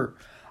sure.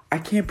 I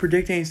can't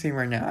predict anything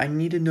right now. I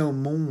need to know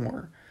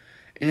more.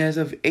 And as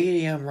of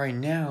 8 a.m. right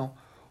now,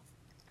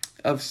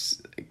 of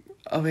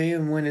 8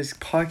 a.m. when this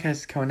podcast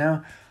is coming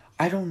out,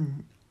 I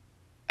don't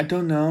I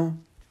don't know.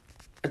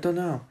 I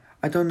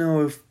don't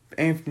know if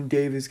Anthony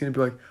Davis is going to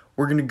be like,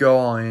 we're going to go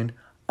all in.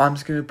 I'm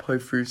just going to play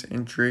through this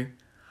injury.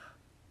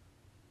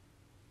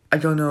 I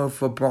don't know if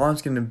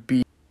LeBron's going to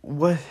be...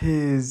 What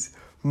his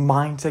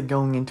mindset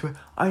going into it.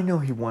 I know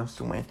he wants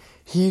to win.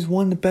 He's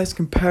one of the best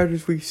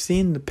competitors we've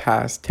seen in the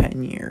past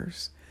 10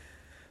 years.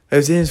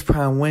 As in his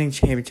prime winning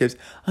championships.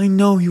 I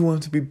know he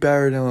wants to be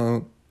better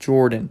than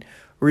Jordan.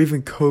 Or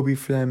even Kobe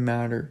for that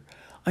matter.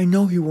 I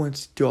know he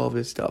wants to do all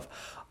this stuff.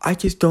 I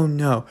just don't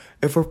know.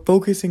 If we're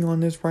focusing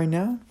on this right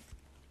now,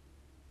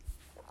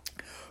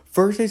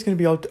 Thursday's going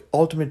to be the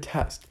ultimate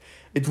test.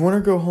 It's win or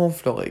go home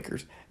for the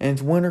Lakers. And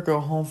it's win or go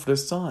home for the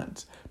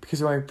Suns. Because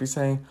you might be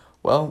saying,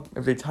 well,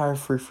 if they tie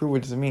 3-3,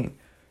 what does it mean?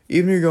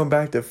 Even if you're going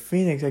back to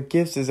Phoenix, that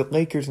gives us the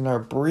Lakers another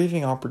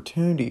breathing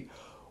opportunity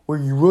where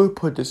you really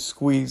put the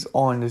squeeze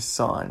on the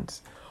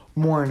Suns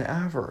more than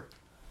ever.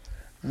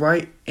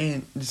 Right?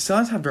 And the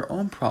Suns have their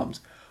own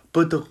problems.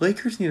 But the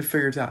Lakers need to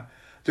figure it out.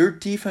 Their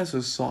defense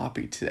was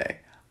sloppy today.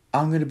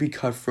 I'm going to be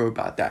cutthroat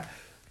about that.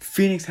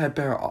 Phoenix had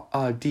better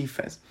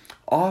defense.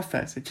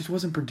 Offense, it just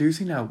wasn't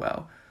producing that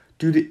well.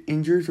 Due to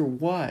injuries or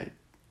what?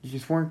 You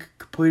just weren't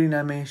completing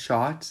that many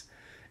shots.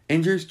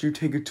 Injuries do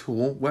take a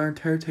toll. Wear and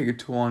tear take a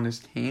toll on this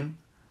team.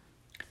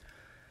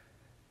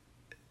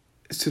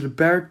 So the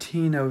better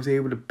team that was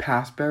able to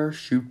pass better,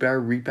 shoot better,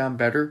 rebound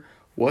better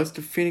was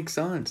the Phoenix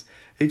Suns.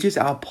 They just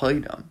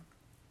outplayed them.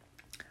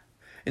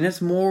 And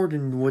that's more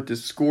than what the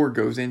score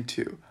goes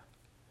into.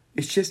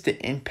 It's just the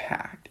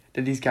impact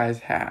that these guys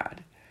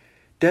had.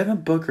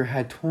 Devin Booker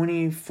had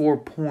 24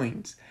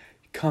 points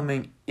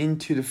coming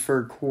into the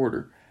third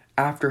quarter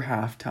after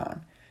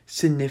halftime.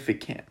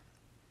 Significant.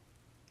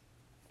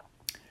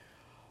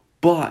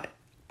 But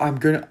I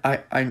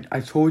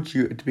told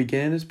you at the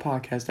beginning of this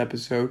podcast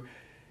episode,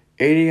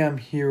 8 a.m.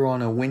 here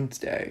on a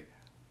Wednesday,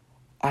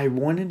 I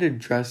wanted to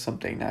address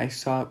something that I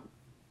saw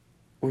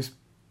was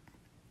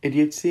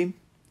idiocy,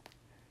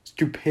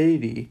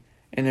 stupidity,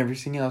 and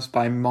everything else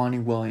by Monty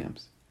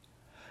Williams.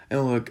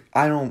 And look,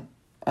 I don't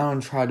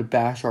try to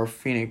bash our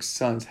Phoenix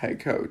Suns head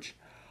coach.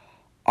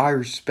 I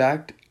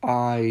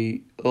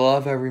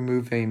love every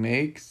move he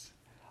makes.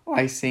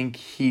 I think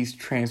he's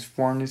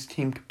transformed his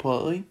team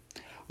completely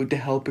with the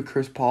help of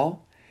Chris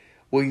Paul.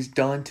 What he's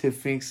done to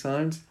Phoenix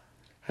Suns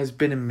has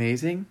been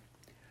amazing.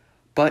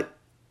 But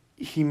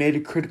he made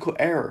a critical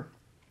error.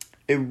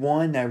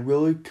 One that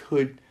really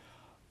could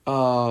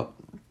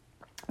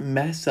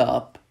mess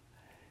up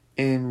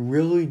and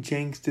really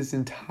jinx this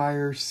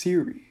entire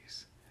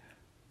series.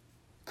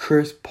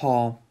 Chris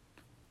Paul,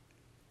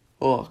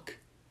 look,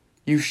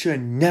 you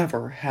should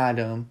never had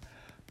him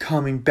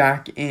coming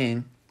back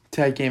in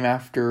to that game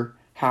after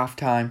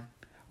halftime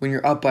when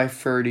you're up by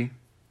 30.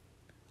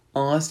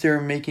 Unless they were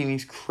making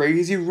these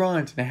crazy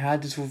runs and they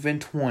had this within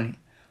 20,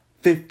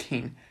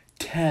 15,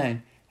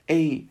 10,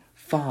 8,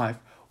 5,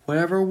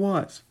 whatever it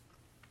was.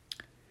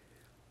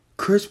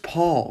 Chris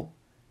Paul,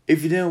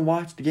 if you didn't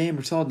watch the game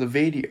or saw the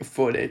video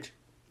footage,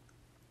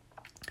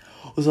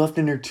 was left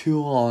in there too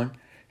long.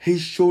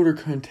 His shoulder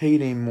couldn't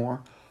take it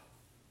anymore.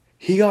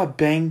 He got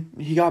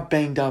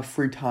banged up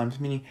 3 times,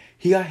 meaning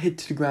he got hit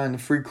to the ground in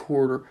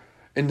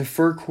the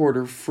third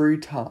quarter 3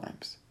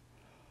 times.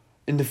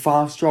 And the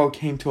final straw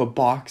came to a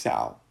box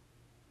out.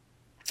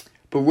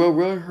 But what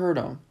really hurt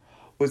him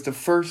was the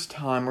first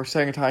time or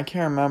second time, I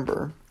can't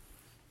remember,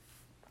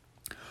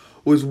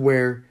 was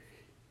where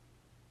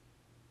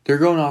they're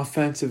going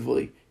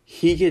offensively.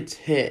 He gets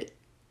hit.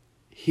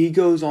 He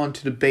goes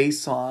onto the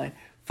baseline,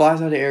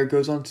 flies out of the air,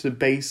 goes onto the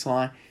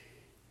baseline.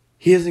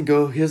 He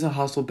doesn't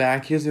hustle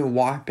back, he doesn't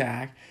walk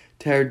back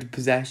to the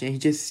possession. He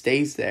just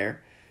stays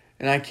there.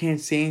 And I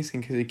can't see anything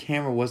because the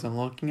camera wasn't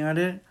looking at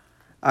it.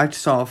 I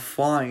just saw it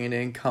flying and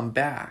didn't come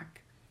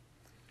back.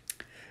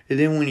 And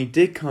then when he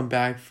did come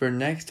back for the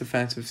next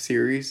offensive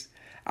series,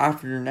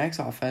 after the next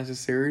offensive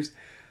series,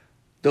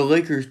 the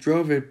Lakers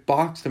drove it,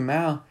 boxed him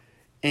out,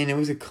 and it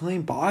was a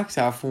clean box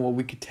out from what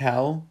we could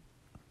tell.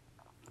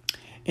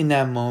 In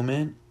that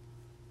moment,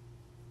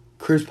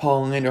 Chris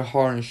Paul landed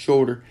hard on his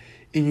shoulder,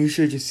 and you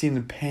should have just seen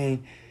the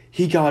pain.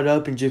 He got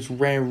up and just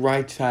ran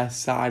right to that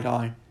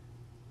sideline,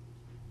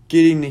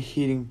 getting the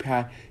heating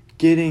pad,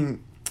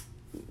 getting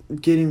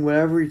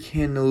whatever he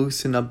can to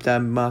loosen up that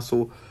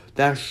muscle,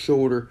 that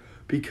shoulder,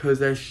 because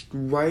that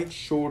right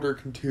shoulder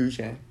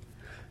contusion,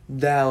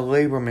 that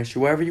labrum issue,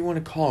 whatever you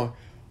want to call it,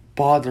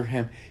 bothered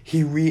him.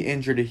 He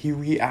re-injured it. He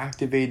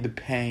reactivated the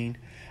pain,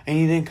 and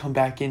he didn't come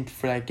back in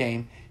for that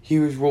game. He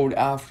was rolled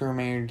out for the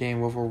remainder of the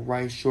game with a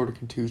right shoulder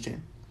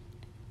contusion.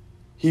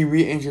 He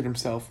re-injured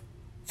himself.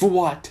 For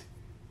what?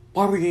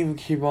 Why were we even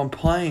keep on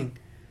playing?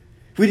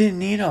 We didn't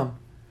need him.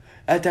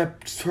 At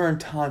that certain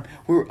time,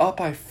 we were up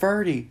by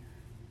 30.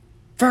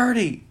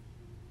 30!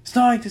 It's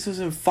not like this was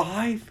in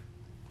 5.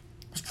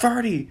 It was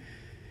 30.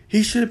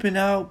 He should have been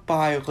out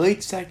by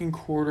late second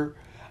quarter,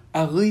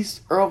 at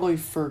least early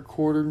third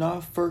quarter,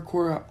 not third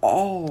quarter at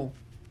all.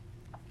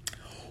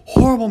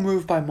 Horrible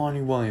move by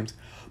Monty Williams.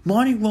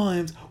 Monty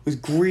Williams was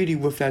greedy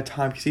with that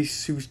time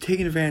because he was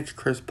taking advantage of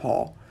Chris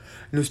Paul.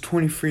 And it was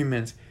 23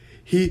 minutes.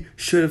 He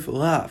should have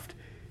left.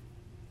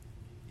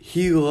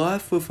 he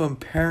left with an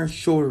apparent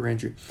shoulder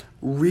injury,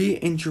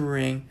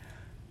 re-injuring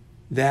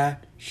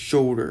that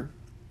shoulder.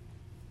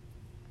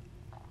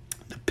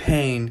 The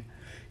pain,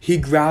 he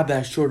grabbed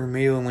that shoulder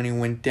immediately when he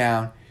went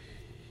down.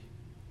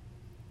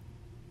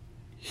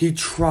 He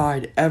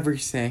tried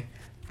everything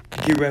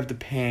to get rid of the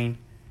pain.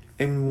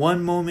 In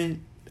one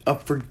moment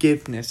of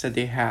forgiveness that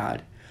they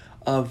had,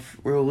 of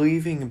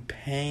relieving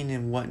pain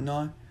and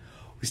whatnot,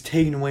 was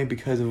taken away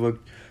because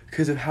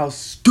of how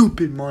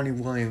stupid Monty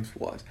Williams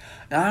was.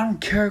 Now, I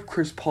don't care if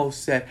Chris Paul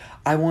said,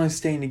 I want to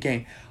stay in the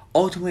game.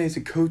 Ultimately, it's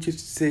a coach's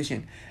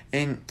decision.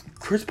 And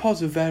Chris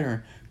Paul's a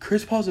veteran.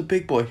 Chris Paul's a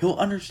big boy. He'll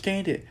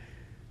understand it.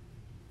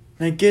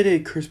 And I get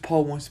it, Chris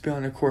Paul wants to be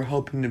on the court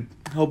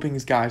helping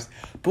his guys.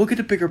 But look at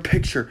the bigger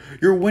picture.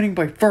 You're winning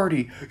by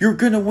 30. You're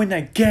going to win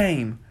that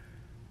game.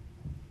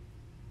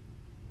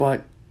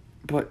 But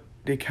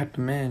they kept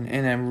him in.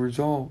 And as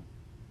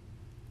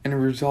a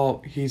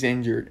result, he's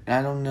injured. And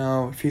I don't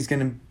know if he's not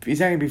going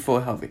to be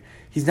fully healthy.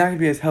 He's not going to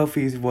be as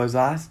healthy as he was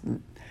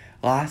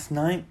last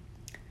night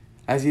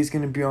as he's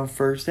going to be on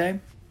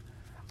Thursday.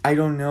 I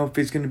don't know if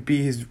it's going to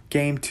be his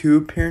Game 2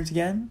 appearance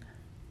again.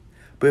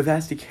 But if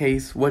that's the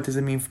case, what does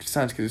it mean for the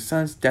Suns? Because the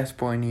Suns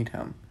desperately need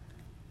him.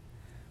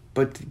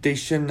 But they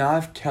should not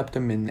have kept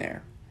him in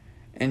there.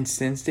 And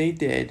since they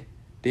did,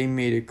 they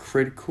made a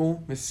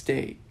critical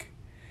mistake.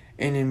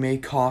 And it may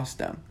cost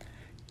them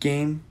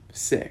Game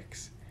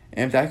 6.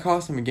 And if that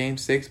costs them a Game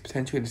 6,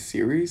 potentially the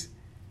series,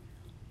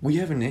 we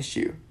have an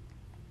issue.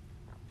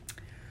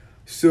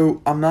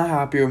 So, I'm not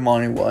happy with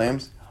Monty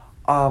Williams.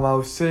 I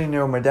was sitting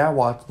there with my dad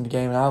watching the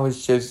game, and I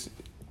was just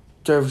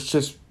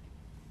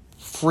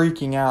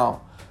freaking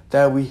out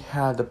that we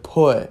had to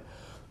put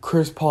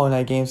Chris Paul in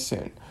that game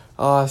soon.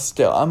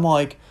 Still, I'm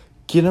like,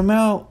 get him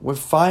out with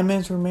 5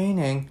 minutes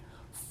remaining.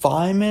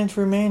 5 minutes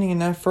remaining in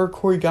that third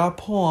quarter, you gotta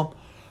pull him.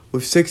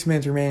 With 6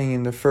 minutes remaining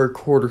in the third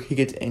quarter, he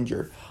gets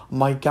injured. I'm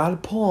like, gotta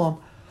pull him.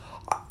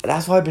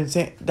 That's why I've been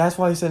saying. That's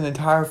why I said the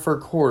entire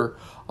third quarter.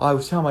 I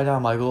was telling my dad,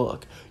 I'm like,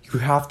 look, you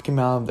have to get him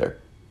out of there.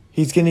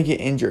 He's gonna get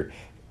injured.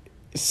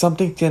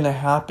 Something's gonna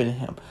happen to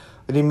him.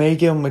 They may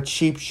give him a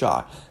cheap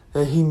shot.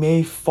 That he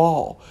may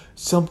fall.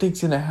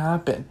 Something's gonna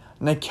happen.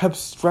 And I kept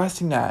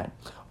stressing that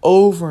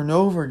over and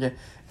over again.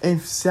 And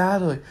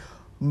sadly,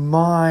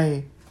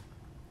 me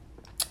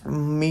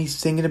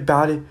thinking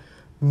about it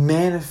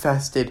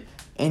manifested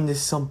into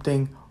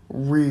something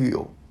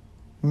real.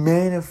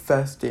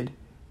 Manifested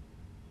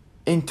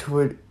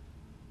into a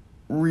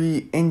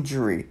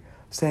re-injury.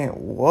 Saying,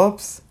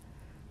 whoops,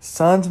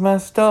 Suns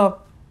messed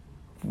up.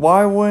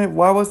 Why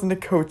wasn't the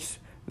coach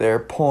there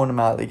pulling him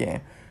out of the game?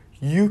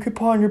 You can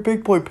put on your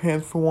big boy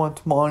pants for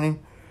once, Monty,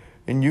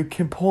 and you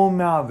can pull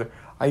him out of there.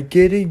 I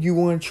get it, you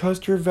want to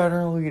trust your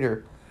veteran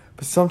leader,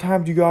 but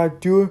sometimes you gotta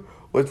do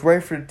what's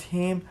right for the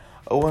team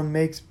or what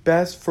makes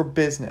best for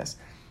business.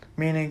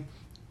 Meaning,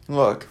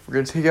 look, we're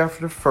gonna take you out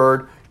for the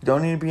third. You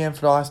don't need to be in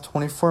for the last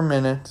 24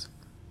 minutes.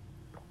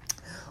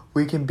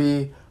 We can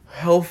be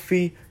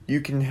healthy.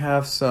 You can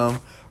have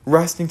some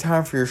resting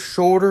time for your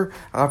shoulder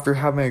after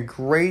having a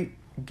great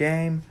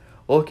game,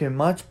 looking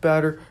much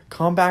better.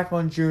 Come back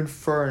on June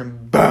 3rd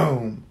and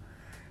boom,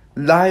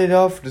 light it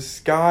up for the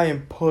sky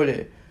and put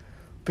it.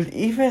 But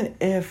even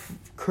if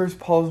Chris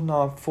Paul's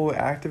not fully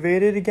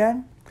activated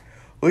again,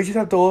 we just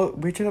have to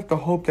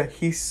hope that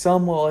he's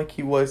somewhat like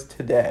he was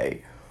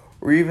today,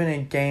 or even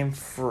in Game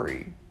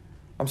 3.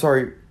 I'm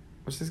sorry,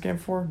 what's this Game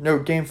 4? No,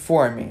 Game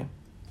 4. I mean,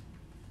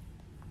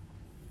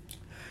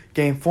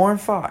 Game 4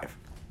 and 5.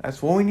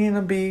 That's what we need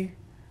to be.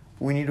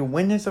 We need to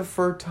win this a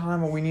third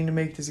time, or we need to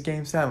make this a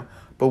Game 7.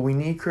 But we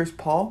need Chris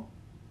Paul,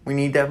 we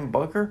need Devin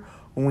Booker,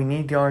 and we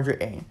need DeAndre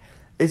Ayton.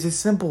 It's as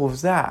simple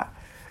as that.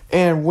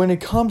 And when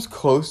it comes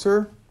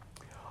closer,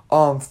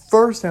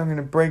 first I'm going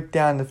to break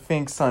down the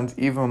Phoenix Suns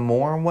even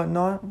more and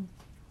whatnot.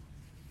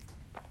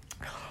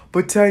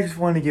 But today I just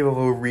wanted to give a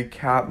little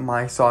recap,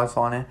 my thoughts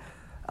on it.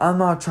 I'm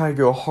not trying to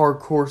go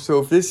hardcore, so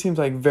if this seems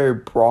like very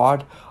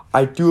broad,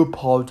 I do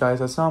apologize.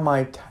 That's not my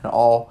intent at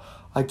all.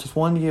 I just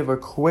wanted to give a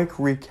quick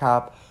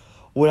recap.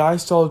 What I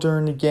saw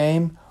during the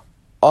game,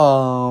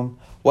 what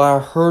I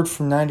heard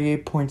from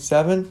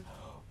 98.7,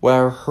 what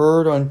I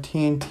heard on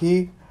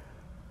TNT.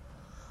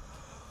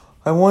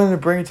 I wanted to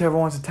bring it to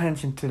everyone's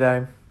attention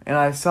today, and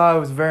I saw it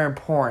was very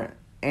important.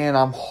 And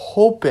I'm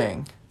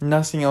hoping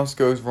nothing else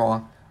goes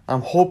wrong.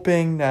 I'm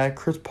hoping that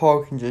Chris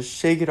Paul can just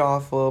shake it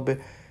off a little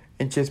bit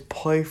and just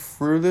play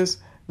through this.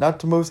 Not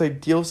the most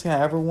ideal thing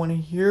I ever want to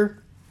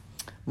hear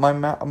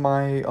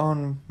my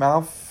own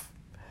mouth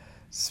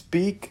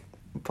speak,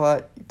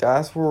 but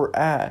that's where we're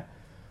at.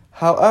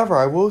 However,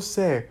 I will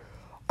say,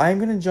 I'm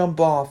going to jump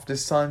off the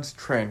Suns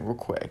train real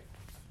quick.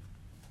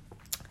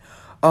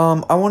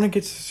 I want to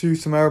get to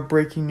some other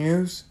breaking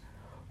news.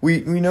 We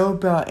know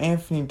about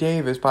Anthony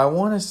Davis, but I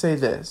want to say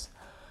this.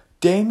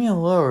 Damian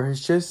Lillard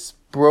has just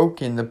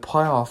broken the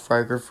playoff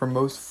record for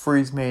most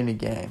threes made in a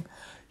game.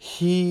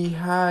 He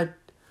had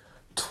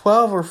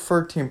 12 or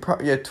 13,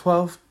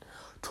 12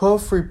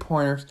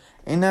 3-pointers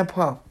in that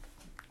playoff.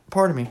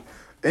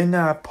 in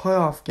that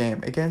playoff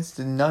game against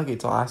the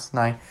Nuggets last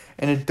night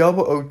in a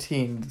double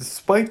OT,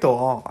 despite the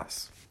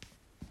loss,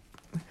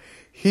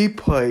 he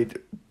played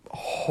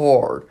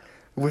hard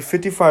with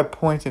 55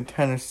 points and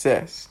 10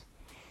 assists.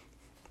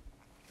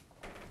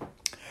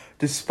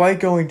 Despite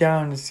going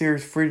down in the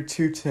series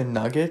 3-2 to the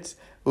Nuggets,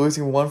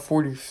 losing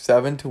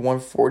 147 to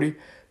 140,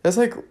 that's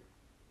like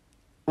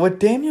what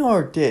Damian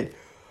Lillard did.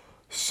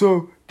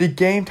 So the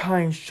game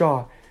tying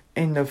shot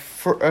in the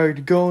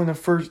to go in the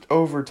first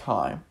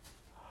overtime,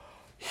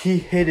 he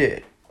hit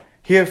it.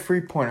 He had a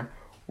 3-pointer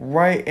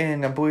right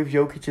in, I believe,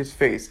 Jokic's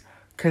face.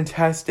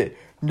 Contested.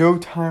 No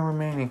time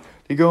remaining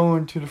to go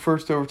into the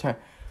first overtime.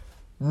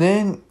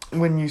 Then,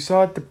 when you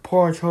saw that the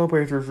Portland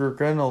Trailblazers were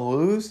going to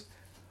lose,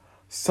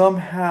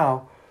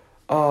 somehow,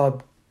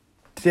 Damian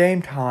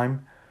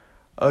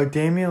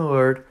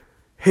Lillard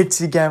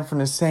hits again from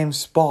the same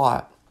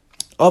spot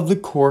of the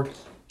court,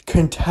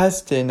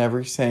 contested and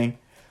everything,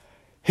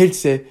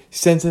 hits it,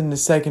 sends it in the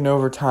second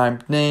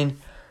overtime. Then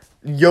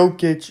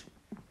Jokic,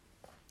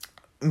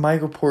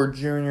 Michael Porter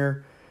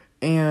Jr.,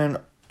 and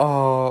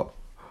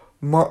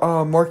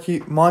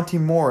Monty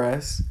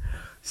Morris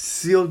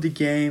sealed the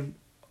game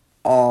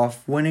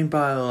off, winning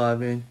by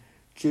 11,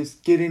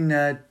 just getting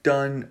that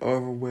done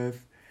over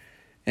with,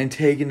 and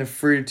taking the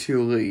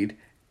 3-2 lead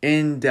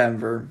in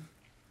Denver.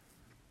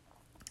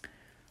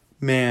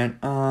 Man,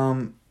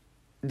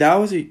 that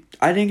was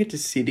I didn't get to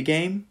see the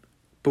game,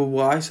 but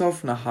what I saw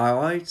from the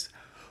highlights,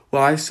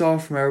 what I saw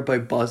from everybody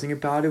buzzing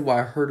about it, what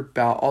I heard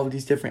about all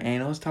these different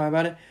analysts talking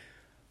about it,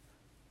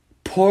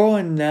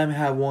 Portland and them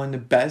had one of the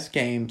best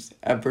games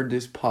ever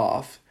this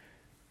playoff,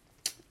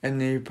 in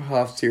the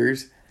playoff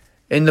series,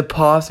 in the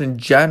playoffs in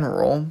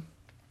general.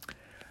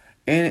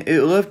 And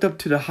it lived up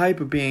to the hype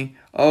of being,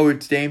 oh,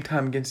 it's Dame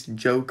time against the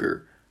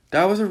Joker.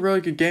 That was a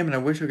really good game, and I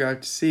wish I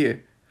got to see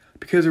it.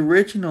 Because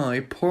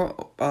originally,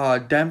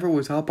 Denver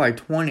was up by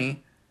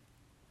 20.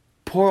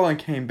 Portland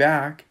came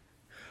back.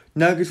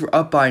 Nuggets were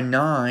up by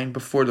 9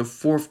 before the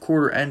fourth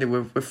quarter ended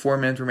with 4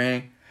 minutes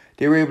remaining.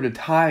 They were able to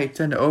tie it,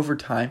 send to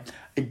overtime.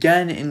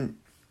 Again,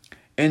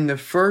 in the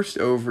first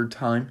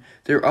overtime,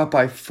 they were up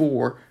by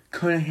 4.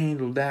 Couldn't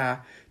handle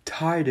that.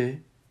 Tied it.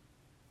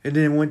 And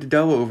then went to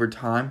double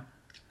overtime.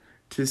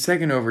 To the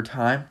second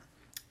overtime.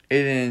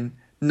 And then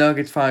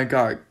Nuggets finally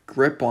got a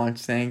grip on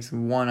things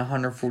and won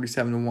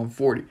 147 to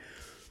 140.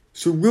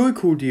 So really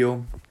cool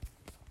deal.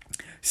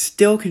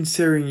 Still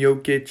considering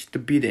Jokic to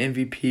be the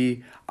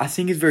MVP. I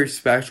think it's very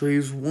special. He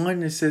was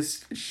 1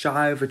 assist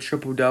shy of a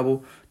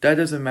triple-double. That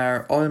doesn't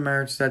matter. All that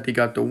matters is that they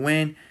got the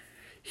win.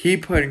 He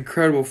played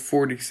incredible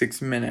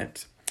 46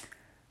 minutes.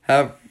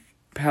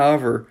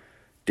 However,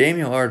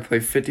 Damian Lillard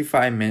played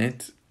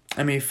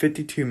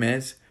 52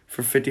 minutes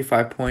for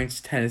 55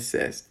 points, 10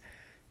 assists.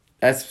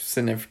 That's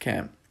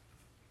significant.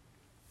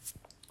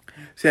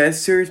 So that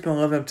series been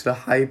living up to the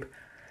hype.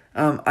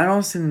 I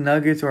don't think the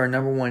Nuggets are a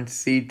number 1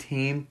 seed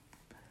team.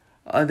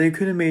 They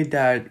could have made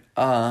that.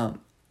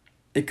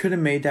 They could have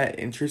made that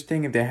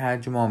interesting if they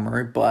had Jamal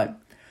Murray, but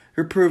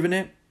they're proving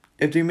it.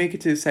 If they make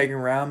it to the second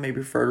round,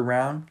 maybe third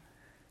round,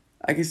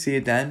 I can see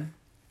it then.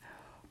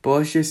 But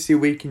let's just see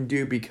what we can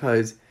do,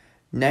 because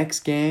next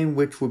game,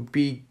 which would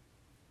be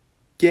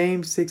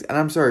Game 6, and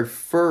I'm sorry,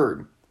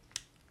 third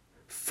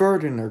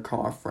in their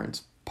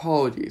conference.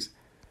 Apologies.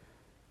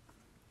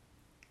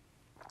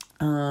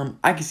 I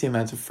can see them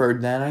as a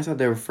third then. I thought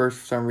they were first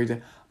for some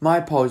reason. My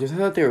apologies. I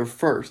thought they were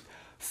first.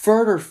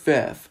 Third or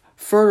fifth,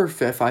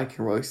 I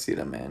can really see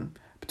them in.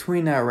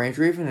 Between that range,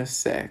 or even a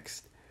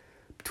sixth.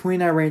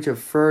 Between that range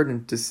of third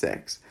and to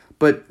sixth.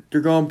 But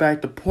they're going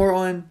back to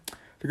Portland.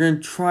 They're going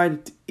to try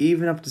to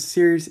even up the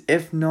series.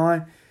 If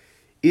not,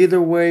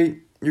 either way,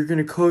 you're going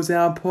to close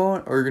out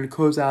Portland or you're going to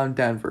close out in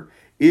Denver.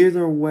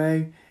 Either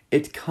way,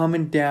 it's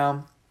coming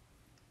down.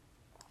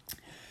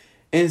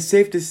 And it's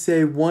safe to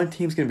say one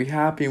team's going to be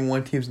happy and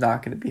one team's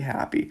not going to be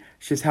happy.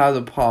 It's just how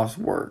the playoffs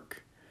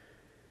work.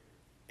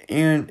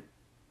 And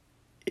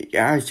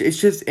yeah, it's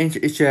just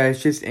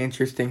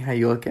interesting how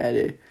you look at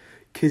it.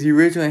 Because you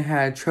originally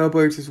had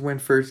Trailblazers win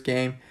first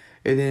game,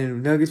 and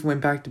then Nuggets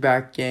win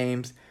back-to-back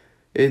games,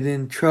 and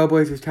then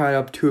Trailblazers tied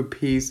up 2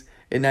 apiece,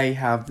 and now you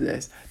have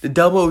this. The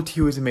double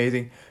OT was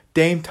amazing.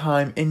 Dame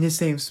time in the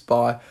same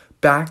spot,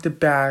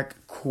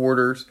 back-to-back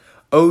quarters,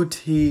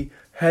 OT,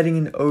 heading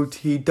in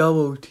OT,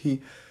 double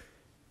OT.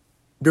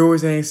 There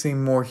was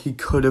anything more he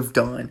could have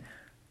done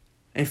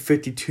in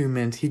 52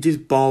 minutes. He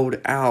just balled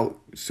out.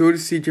 So did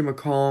CJ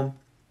McCollum.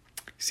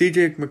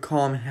 CJ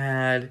McCollum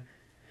had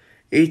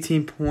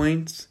 18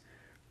 points.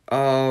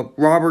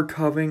 Robert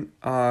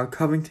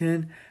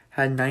Covington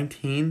had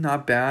 19.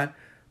 Not bad.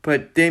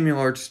 But Damian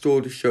Lillard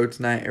stole the show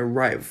tonight, and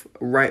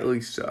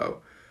rightly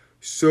so.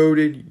 So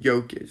did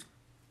Jokic.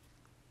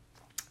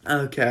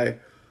 Okay.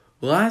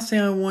 Last thing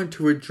I want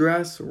to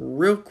address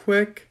real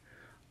quick.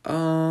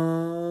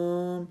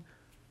 The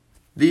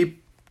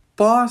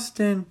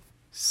Boston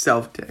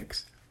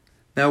Celtics.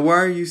 Now,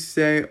 where you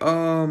say,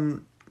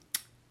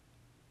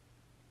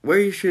 where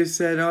you should have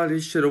said, oh, they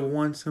should have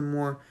won some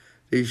more.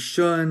 They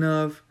shouldn't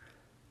have.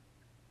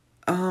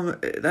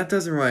 That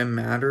doesn't really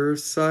matter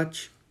as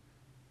such.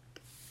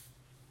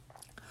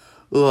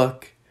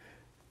 Look,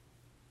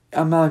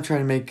 I'm not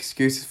trying to make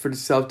excuses for the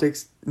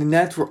Celtics. The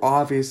Nets were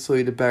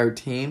obviously the better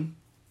team,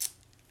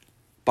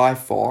 by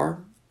far,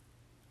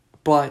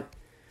 but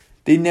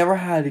they never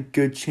had a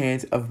good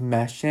chance of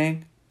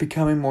meshing,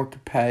 becoming more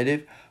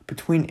competitive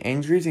between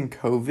injuries and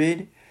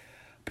COVID,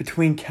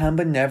 between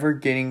Kemba never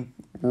getting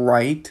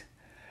right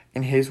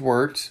in his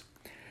words.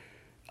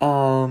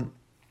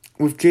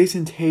 With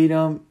Jason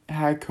Tatum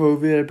had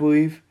COVID, I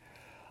believe.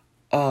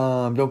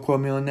 Don't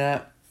quote me on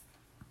that.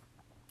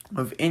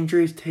 With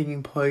injuries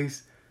taking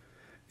place,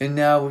 and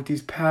now with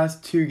these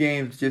past 2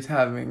 games just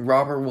having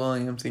Robert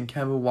Williams and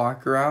Kemba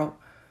Walker out,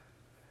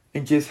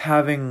 and just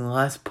having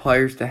less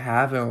players to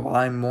have and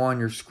relying more on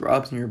your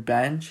scrubs and your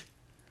bench,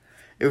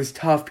 it was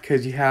tough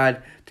because you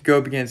had to go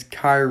up against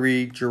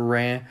Kyrie,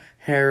 Durant,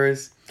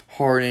 Harris,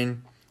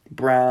 Harden,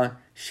 Brown,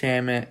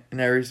 Shamet,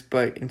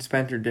 and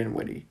Spencer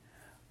Dinwiddie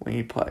when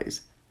he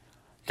plays.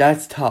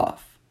 That's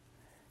tough.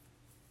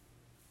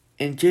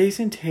 And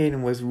Jason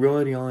Tatum was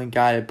really the only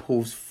guy that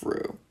pulls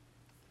through.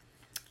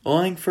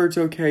 Langford's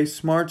okay,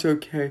 Smart's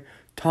okay,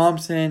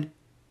 Thompson,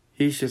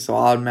 he's just a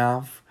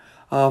loudmouth.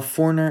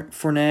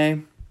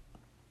 Fournier,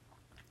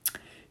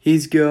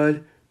 he's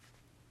good.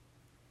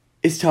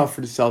 It's tough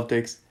for the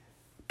Celtics.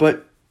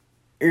 But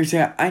you're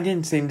saying, I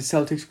didn't think the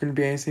Celtics were going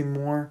to be anything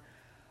more.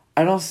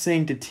 I don't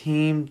think the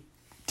team,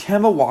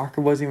 Kemba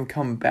Walker wasn't even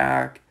coming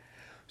back.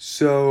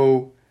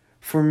 So,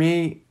 for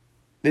me,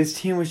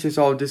 this team was just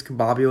all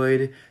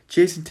discombobulated.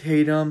 Jason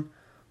Tatum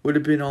would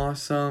have been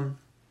awesome.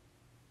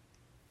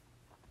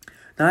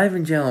 Not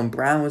even Jaylen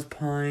Brown was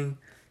playing.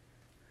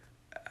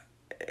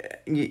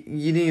 You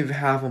didn't even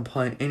have him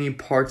playing any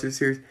parts of the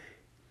series.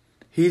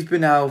 He's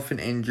been out with an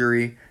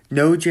injury.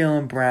 No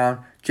Jaylen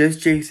Brown. Just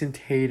Jason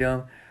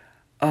Tatum.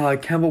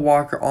 Kemba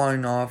Walker on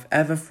and off.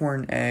 Evan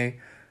Fournier.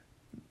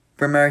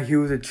 Remember, he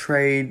was a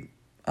trade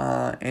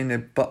in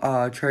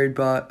the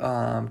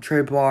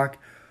trade block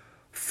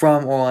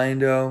from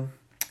Orlando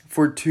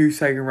for 2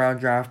 second-round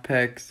draft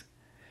picks.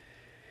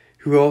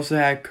 Who also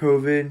had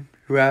COVID.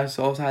 Who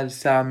also had to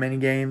sit out many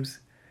games.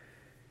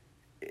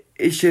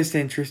 It's just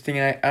interesting,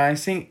 and I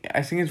think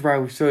it's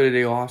rightly so that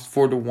they lost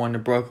 4-1 to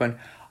Brooklyn.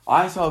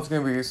 I thought it was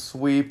going to be a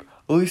sweep.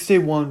 At least they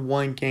won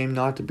 1 game,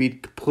 not to be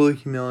completely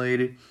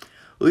humiliated.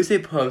 At least they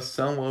put up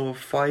some level of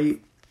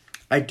fight.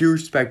 I do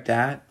respect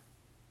that.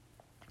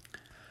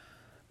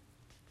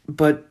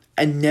 But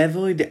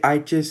inevitably, I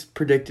just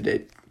predicted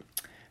it.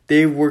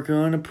 They were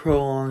going to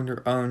prolong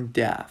their own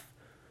death.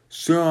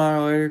 Sooner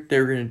or later, they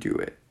were going to do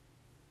it.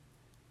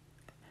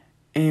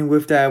 And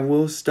with that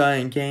Will Stun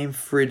in Game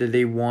 3 that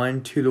they won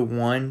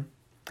 2-1,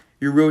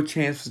 your real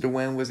chances to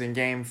win was in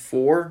Game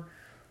 4.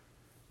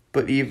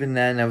 But even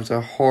then, that was a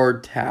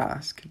hard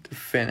task to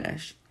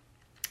finish.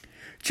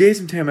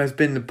 Jason Tatum has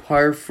been the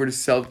player for the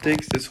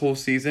Celtics this whole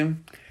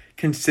season,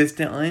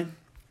 consistently.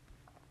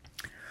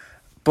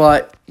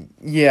 But,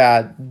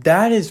 yeah,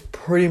 that is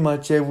pretty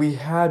much it. We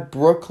had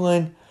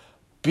Brooklyn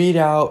beat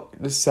out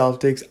the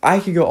Celtics. I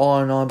could go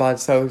on and on about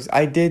the Celtics.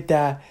 I did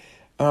that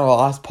on our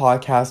last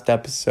podcast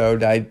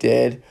episode I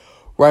did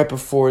right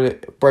before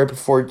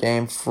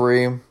Game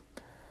 3,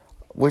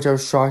 which I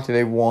was shocked that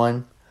they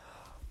won.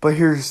 But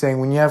here's the thing,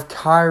 when you have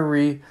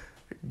Kyrie,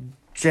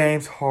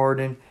 James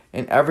Harden,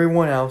 and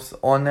everyone else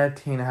on that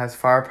team that has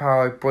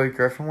firepower like Blake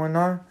Griffin and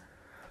whatnot,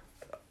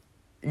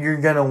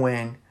 you're going to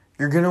win.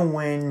 You're going to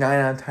win 9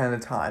 out of 10 of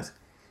the times.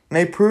 And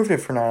they proved it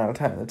for 9 out of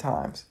 10 of the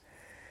times.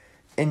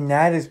 And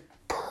that is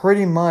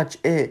pretty much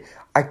it.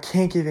 I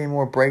can't give any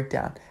more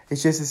breakdown.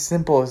 It's just as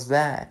simple as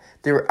that.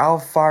 They were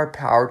out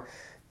firepowered.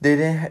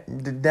 The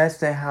Nets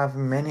didn't have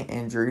many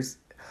injuries.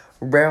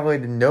 Rarely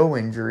to no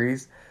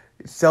injuries.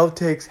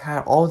 Celtics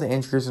had all the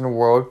injuries in the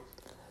world.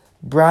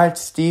 Brad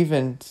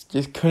Stevens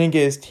just couldn't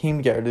get his team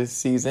together this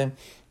season.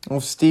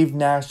 Well, Steve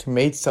Nash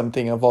made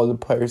something of all the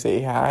players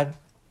they had,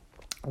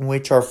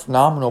 which are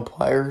phenomenal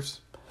players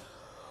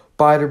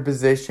by their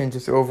position,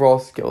 just overall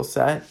skill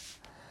set.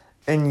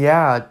 And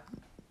yeah,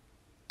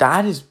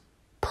 that is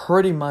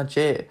pretty much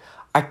it.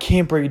 I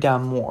can't break it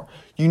down more.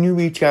 You knew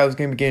each guy was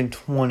going to be getting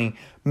 20,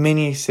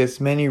 many assists,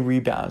 many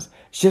rebounds.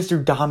 It's just their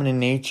dominant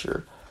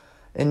nature.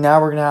 And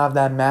now we're going to have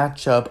that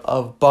matchup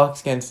of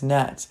Bucks against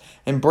Nets.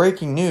 And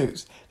breaking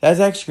news, that's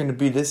actually going to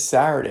be this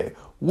Saturday,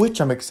 which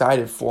I'm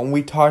excited for. And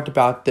we talked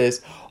about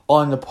this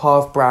on the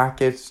Puff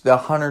Brackets, the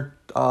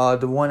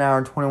 1 hour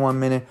and 21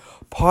 minute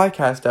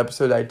podcast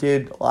episode I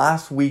did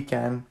last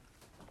weekend,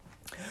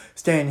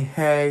 saying,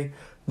 hey,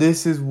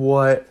 this is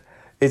what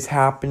is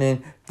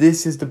happening.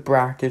 This is the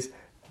brackets.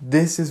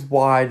 This is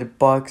why the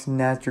Bucks and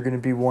Nets are going to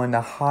be one of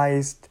the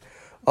highest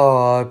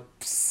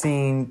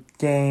seen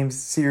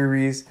games,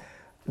 series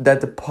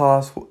that the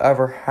Puffs will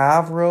ever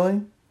have,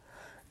 really.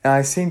 And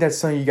I think that's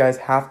something you guys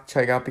have to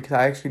check out because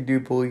I actually do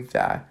believe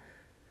that.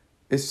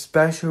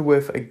 Especially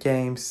with a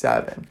Game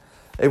 7.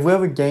 If we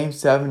have a Game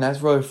 7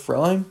 that's really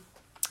thrilling,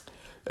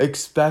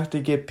 expect to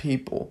get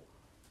people.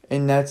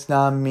 And that's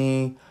not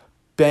me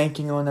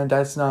banking on that.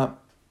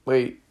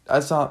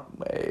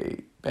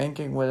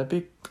 banking, would it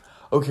be?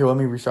 Okay, let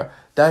me restart.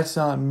 That's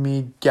not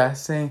me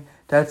guessing.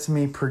 That's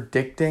me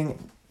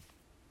predicting.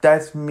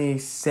 That's me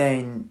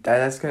saying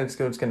that's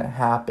what's gonna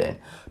happen.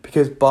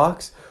 Because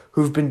Bucks,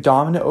 who've been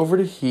dominant over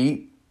the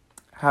Heat,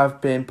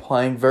 have been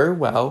playing very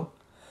well.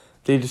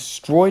 They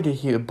destroyed the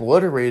Heat,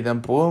 obliterated them,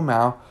 blew them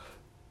out.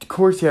 Of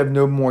course, you have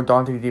no more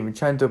Dante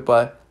DiVincenzo,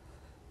 but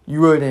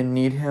you really didn't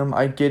need him.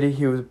 I get it,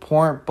 he was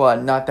important,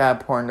 but not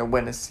that important to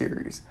win a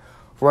series.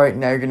 Right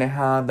now, you're going to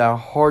have that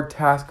hard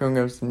task going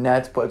against the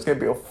Nets, but it's going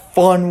to be a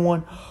fun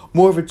one.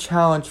 More of a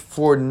challenge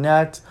for the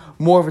Nets,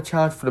 more of a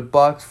challenge for the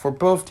Bucks, for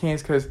both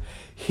teams, because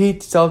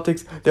Heat,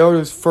 Celtics, they were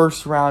those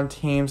first-round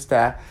teams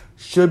that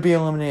should be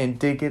eliminated and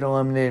did get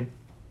eliminated.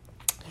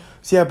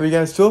 So yeah, but you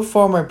guys, so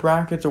far my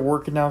brackets are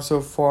working out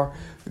so far.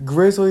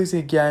 Grizzlies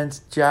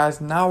against Jazz,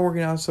 not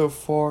working out so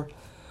far.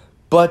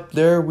 But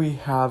there we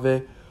have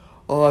it.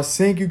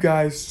 Thank you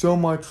guys so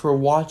much for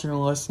watching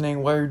and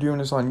listening. Whether you're doing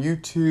this on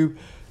YouTube,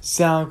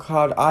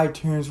 SoundCloud,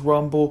 iTunes,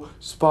 Rumble,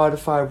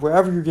 Spotify,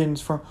 wherever you're getting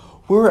this from,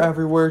 we're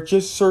everywhere.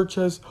 Just search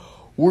us.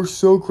 We're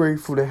so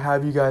grateful to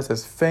have you guys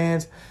as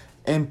fans.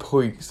 And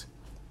please,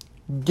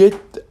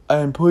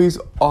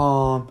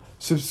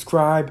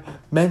 subscribe,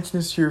 mention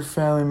this to your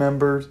family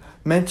members,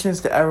 mention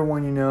this to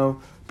everyone you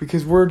know,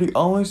 because we're the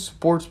only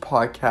sports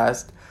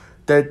podcast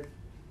that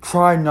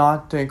try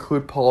not to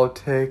include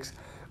politics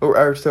or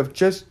other stuff,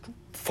 just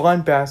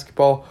fun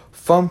basketball,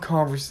 fun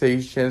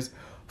conversations,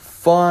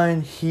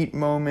 fun Heat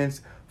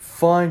moments,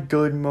 fun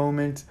good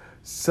moments,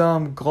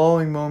 some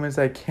glowing moments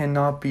that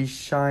cannot be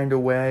shined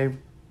away,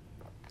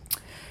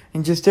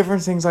 and just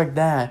different things like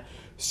that.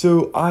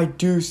 So I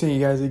do thank you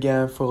guys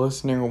again for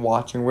listening or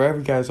watching, wherever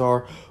you guys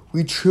are.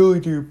 We truly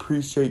do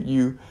appreciate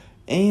you.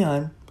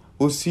 And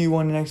we'll see you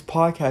on the next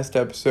podcast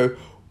episode,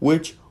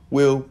 which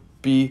will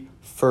be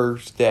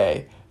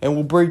Thursday. And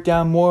we'll break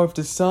down more of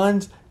the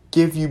Suns,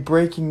 give you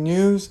breaking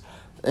news,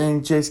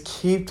 and just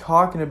keep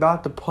talking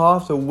about the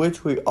playoffs, of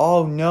which we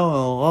all know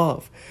and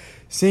love.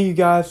 Thank you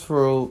guys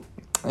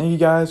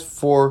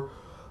for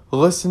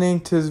listening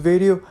to this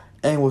video,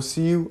 and we'll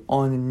see you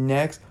on the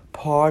next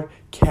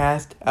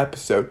podcast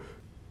episode.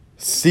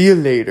 See you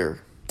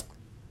later.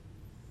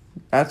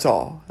 That's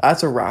all.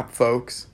 That's a wrap, folks.